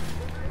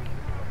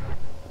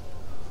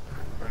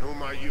 And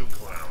whom are you,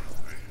 clown?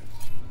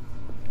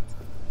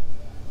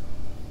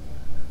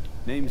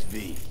 Name's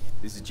V.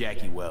 This is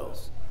Jackie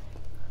Wells.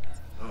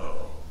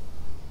 Oh.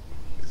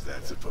 Is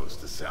that supposed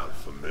to sound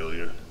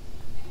familiar?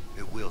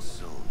 It will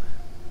soon.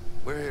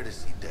 We're here to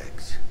see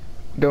Dex.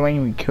 Don't make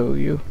me kill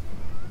you.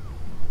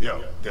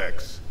 Yo,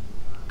 Dex.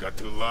 Got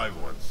two live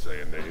ones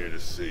saying they're here to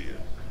see you.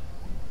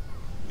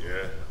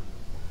 Yeah?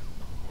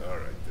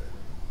 Alright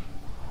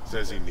then.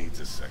 Says he needs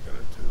a second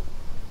or two.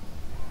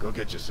 Go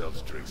get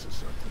yourselves drinks or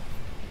something.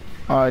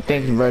 Alright,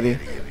 thank you, buddy.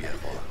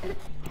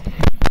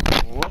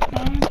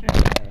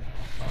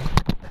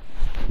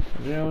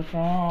 Yeah, what's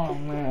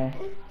wrong, man?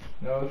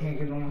 No, I can't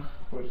get on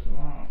what's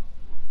wrong.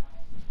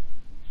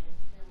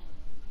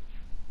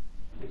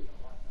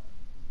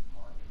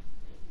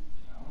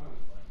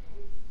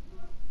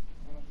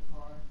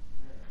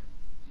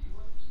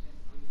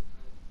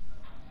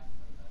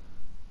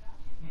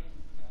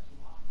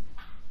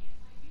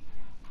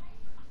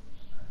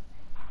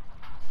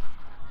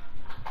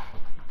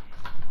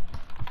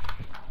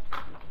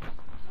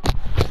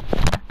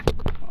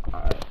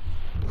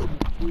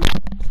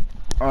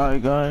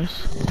 Alright guys.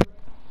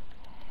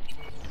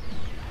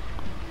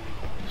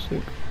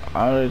 Sick.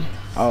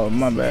 Oh,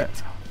 my bad.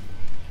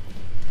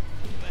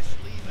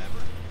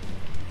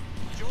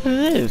 What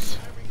is this?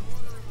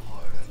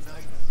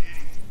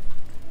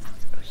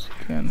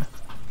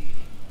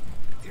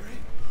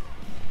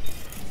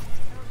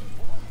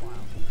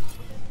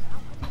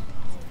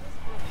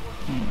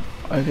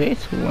 Okay,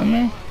 it's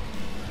women.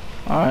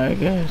 Alright, I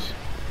guess.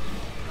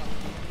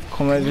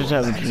 Come on, just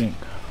have a drink.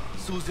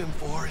 Susan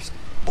Forrest,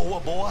 Boa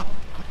Boa.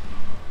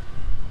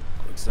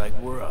 Looks like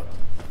we're up.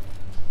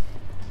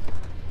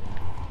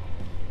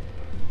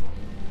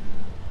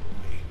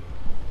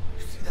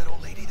 You see that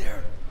old lady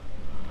there?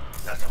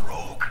 That's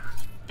Rogue.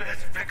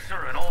 Best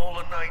fixer in all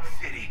of Night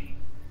City.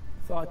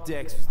 Thought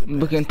Dex was the best.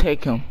 We can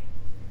take him.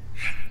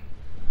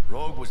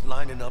 Rogue was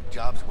lining up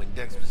jobs when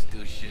Dex was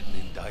still shitting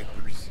in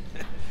diapers.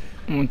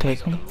 I'm gonna take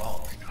him.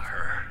 Belongs to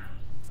her.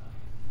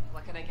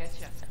 What can I get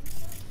you?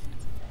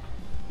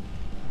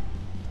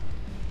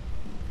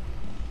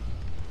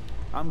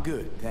 I'm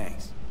good,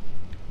 thanks.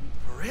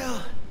 For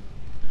real?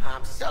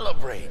 I'm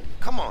celebrating.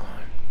 Come on.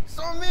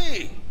 So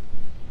me.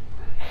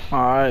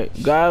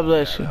 Alright, God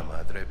bless you.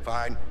 Madre,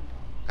 fine.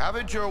 Have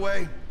it your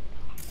way.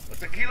 A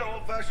tequila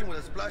old-fashioned with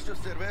a splash of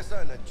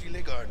cerveza and a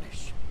chile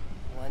garnish.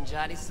 One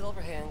Johnny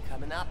Silverhand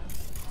coming up.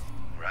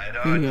 Right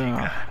on,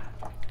 Yeah.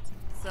 chica.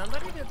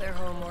 Somebody did their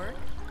homework.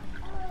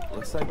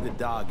 Looks like the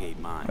dog ate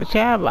mine. What's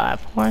that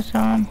about? What's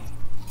on?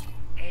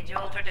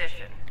 Age-old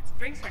tradition.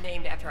 Drinks are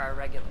named after our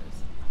regulars.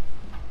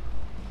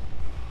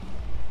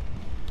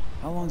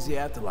 How long's the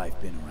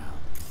afterlife been around?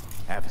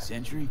 Half a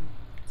century?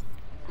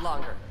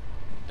 Longer.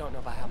 Don't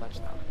know by how much,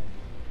 though.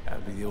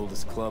 Gotta be the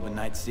oldest club in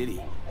Night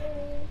City.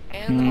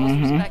 And the most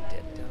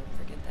respected. Don't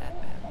forget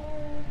that,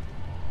 man.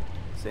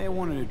 Say I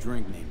wanted a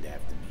drink named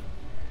after me.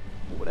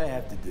 What would I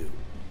have to do?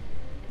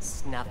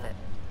 Snuff it.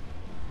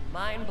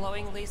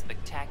 Mind-blowingly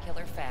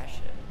spectacular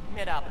fashion.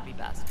 It ought to be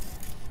best.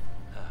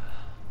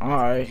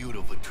 Alright.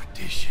 Beautiful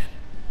tradition.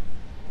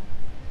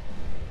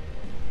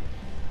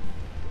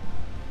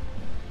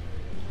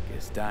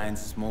 Guess dying's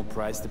a small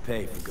price to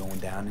pay for going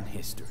down in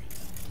history.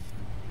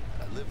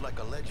 I live like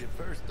a legend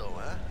first, though,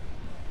 huh?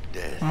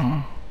 Death.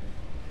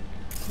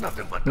 It's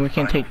nothing but We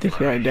can take this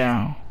guy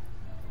down.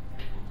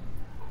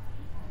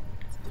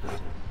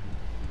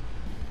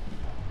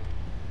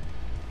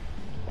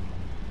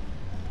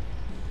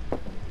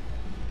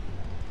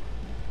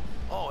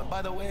 Oh, and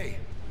by the way,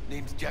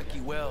 name's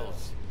Jackie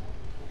Wells.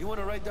 You want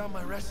to write down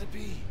my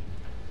recipe?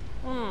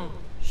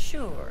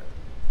 Sure.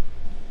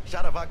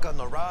 Shot of vodka on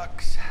the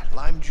rocks,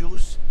 lime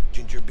juice,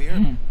 ginger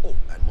beer. Oh,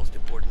 and most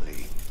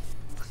importantly,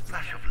 a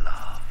splash of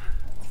love.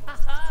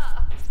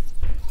 Haha!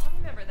 I'll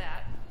remember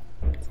that.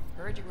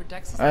 Heard you were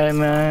Dex's. Hey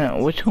man,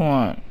 what you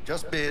want?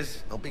 Just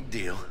biz, no big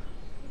deal.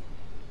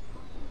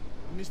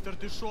 Mr.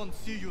 Dishon,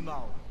 see you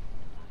now.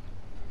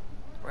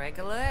 Break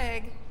a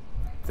leg.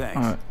 Thanks.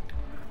 Alright.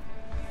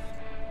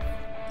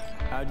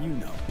 How do you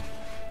know?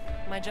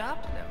 My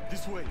job to know.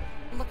 This way.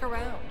 Look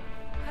around.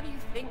 How do you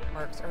think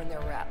mercs earn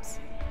their reps?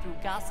 Through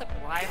gossip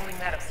rivaling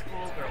that of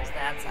schoolgirls,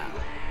 that's how.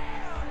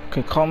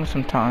 Okay, call me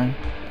sometime.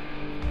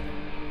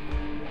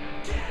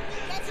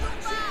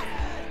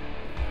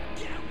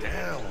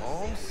 Damn,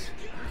 Holmes.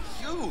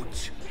 You're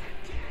huge.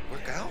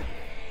 Work out?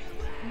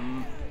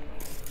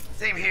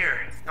 Same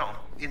here. No,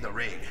 in the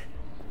ring.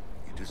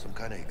 You do some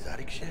kind of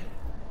exotic shit?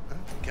 Huh?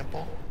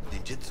 Kempo?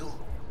 Ninjutsu?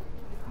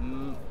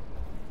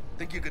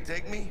 Think you could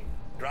take me?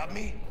 Drop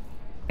me?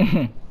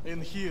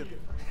 In here.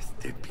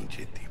 Este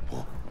pinche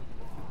tipo.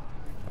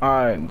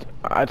 Alright,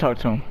 I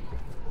talked to him.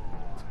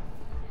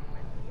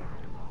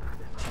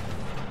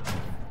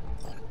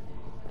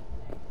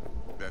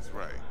 That's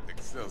right,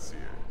 Excelsior.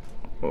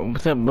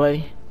 What's up,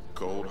 buddy?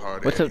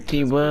 Cold-hearted. What's up,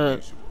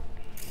 T-Bug?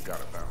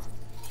 Got about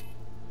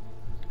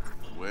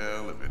it.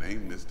 Well, if it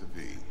ain't Mr.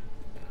 V.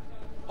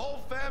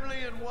 Whole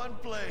family in one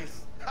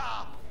place.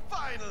 Ha!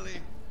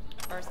 Finally!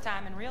 First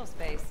time in real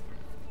space.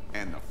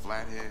 And the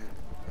flathead.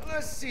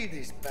 Let's see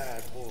this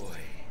bad boy.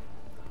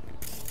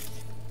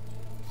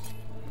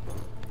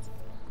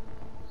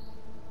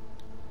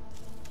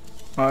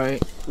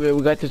 Alright,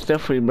 we got this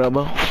stuff for you,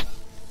 brother.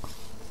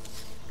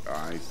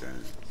 Alright,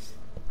 son.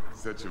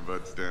 Set your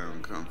butts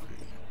down comfy.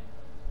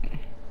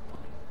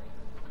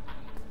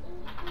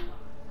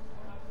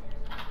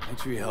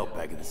 Thanks for your help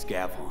back at the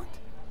scaffold.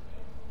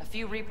 A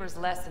few Reapers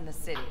less in the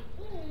city.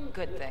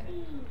 Good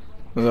thing.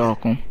 You're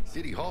welcome.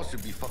 City Hall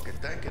should be fucking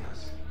thanking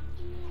us.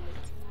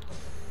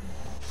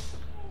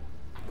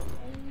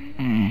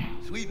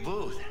 Sweet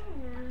booth.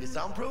 You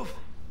soundproof?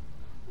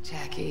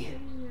 Jackie.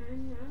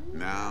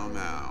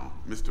 Now,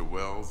 Mr.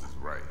 Wells is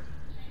right.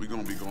 We're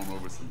gonna be going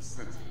over some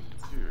sensitive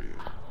material.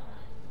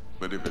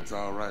 But if it's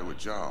all right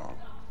with y'all,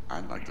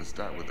 I'd like to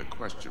start with a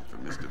question for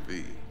Mr.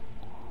 V.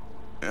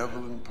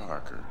 Evelyn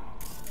Parker,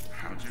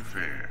 how'd you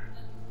fare?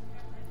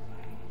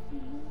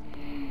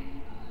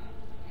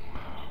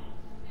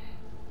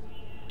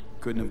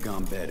 Couldn't have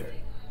gone better.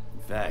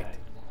 In fact,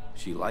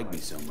 she liked me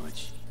so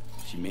much,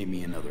 she made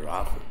me another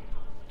offer.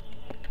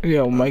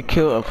 Yeah, we might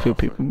kill a few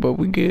people, but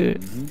we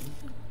good.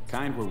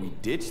 Kind where we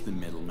ditched the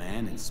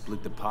middleman and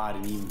split the pot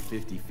in even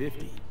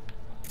 50-50.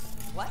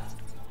 What?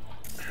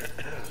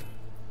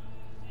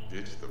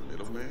 Ditch the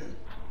middleman?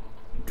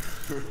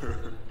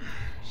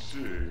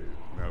 Shit,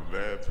 now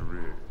that's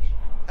rich.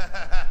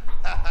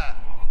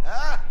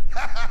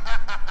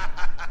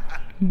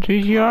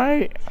 Did you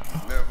alright?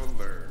 Never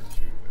learned,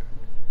 do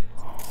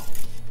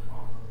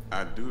they?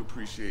 I do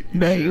appreciate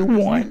that you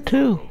want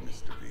to.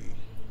 Mr. B.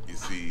 You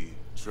see,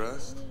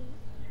 trust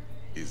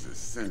is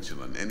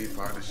essential in any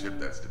partnership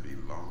that's to be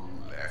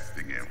long,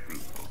 lasting, and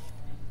fruitful.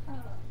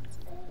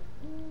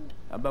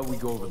 How about we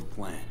go over the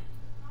plan?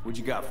 What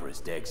you got for us,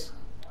 Dex?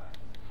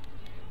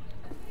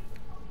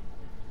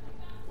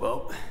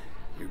 Well,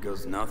 here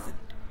goes nothing.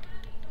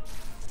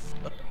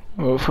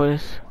 Go for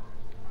this.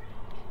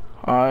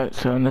 Alright,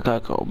 so look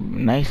like a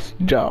nice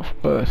job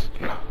for us.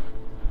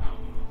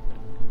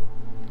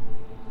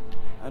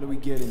 How do we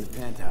get in the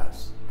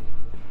penthouse?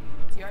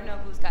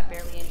 Yorinobu's got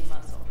barely any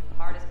muscle.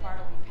 Hardest part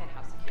will be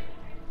penthouse security.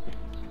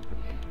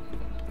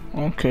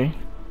 Okay.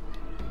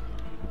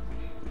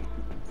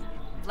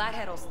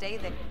 Flathead will stay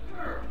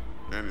there.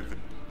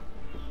 Anything.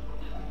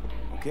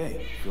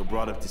 Okay, feel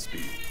brought up to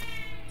speed.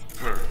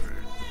 Perfect.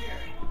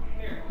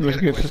 Let's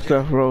get the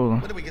stuff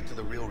rolling. When do we get to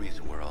the real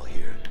reason we're all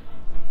here?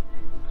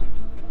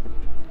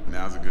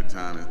 Now's a good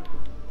time.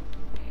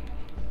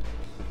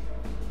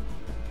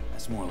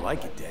 That's more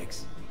like it,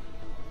 Dex.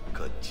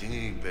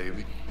 Ka-ching,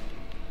 baby.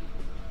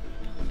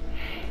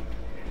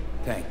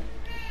 Thank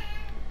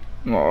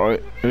you.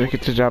 Alright, let's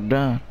get the job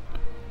done.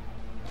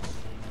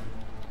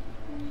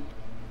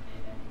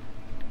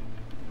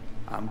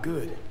 I'm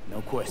good.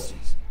 No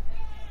questions.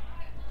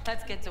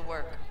 Let's get to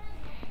work.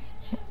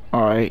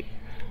 Alright.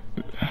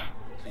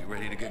 So you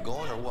ready to get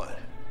going or what?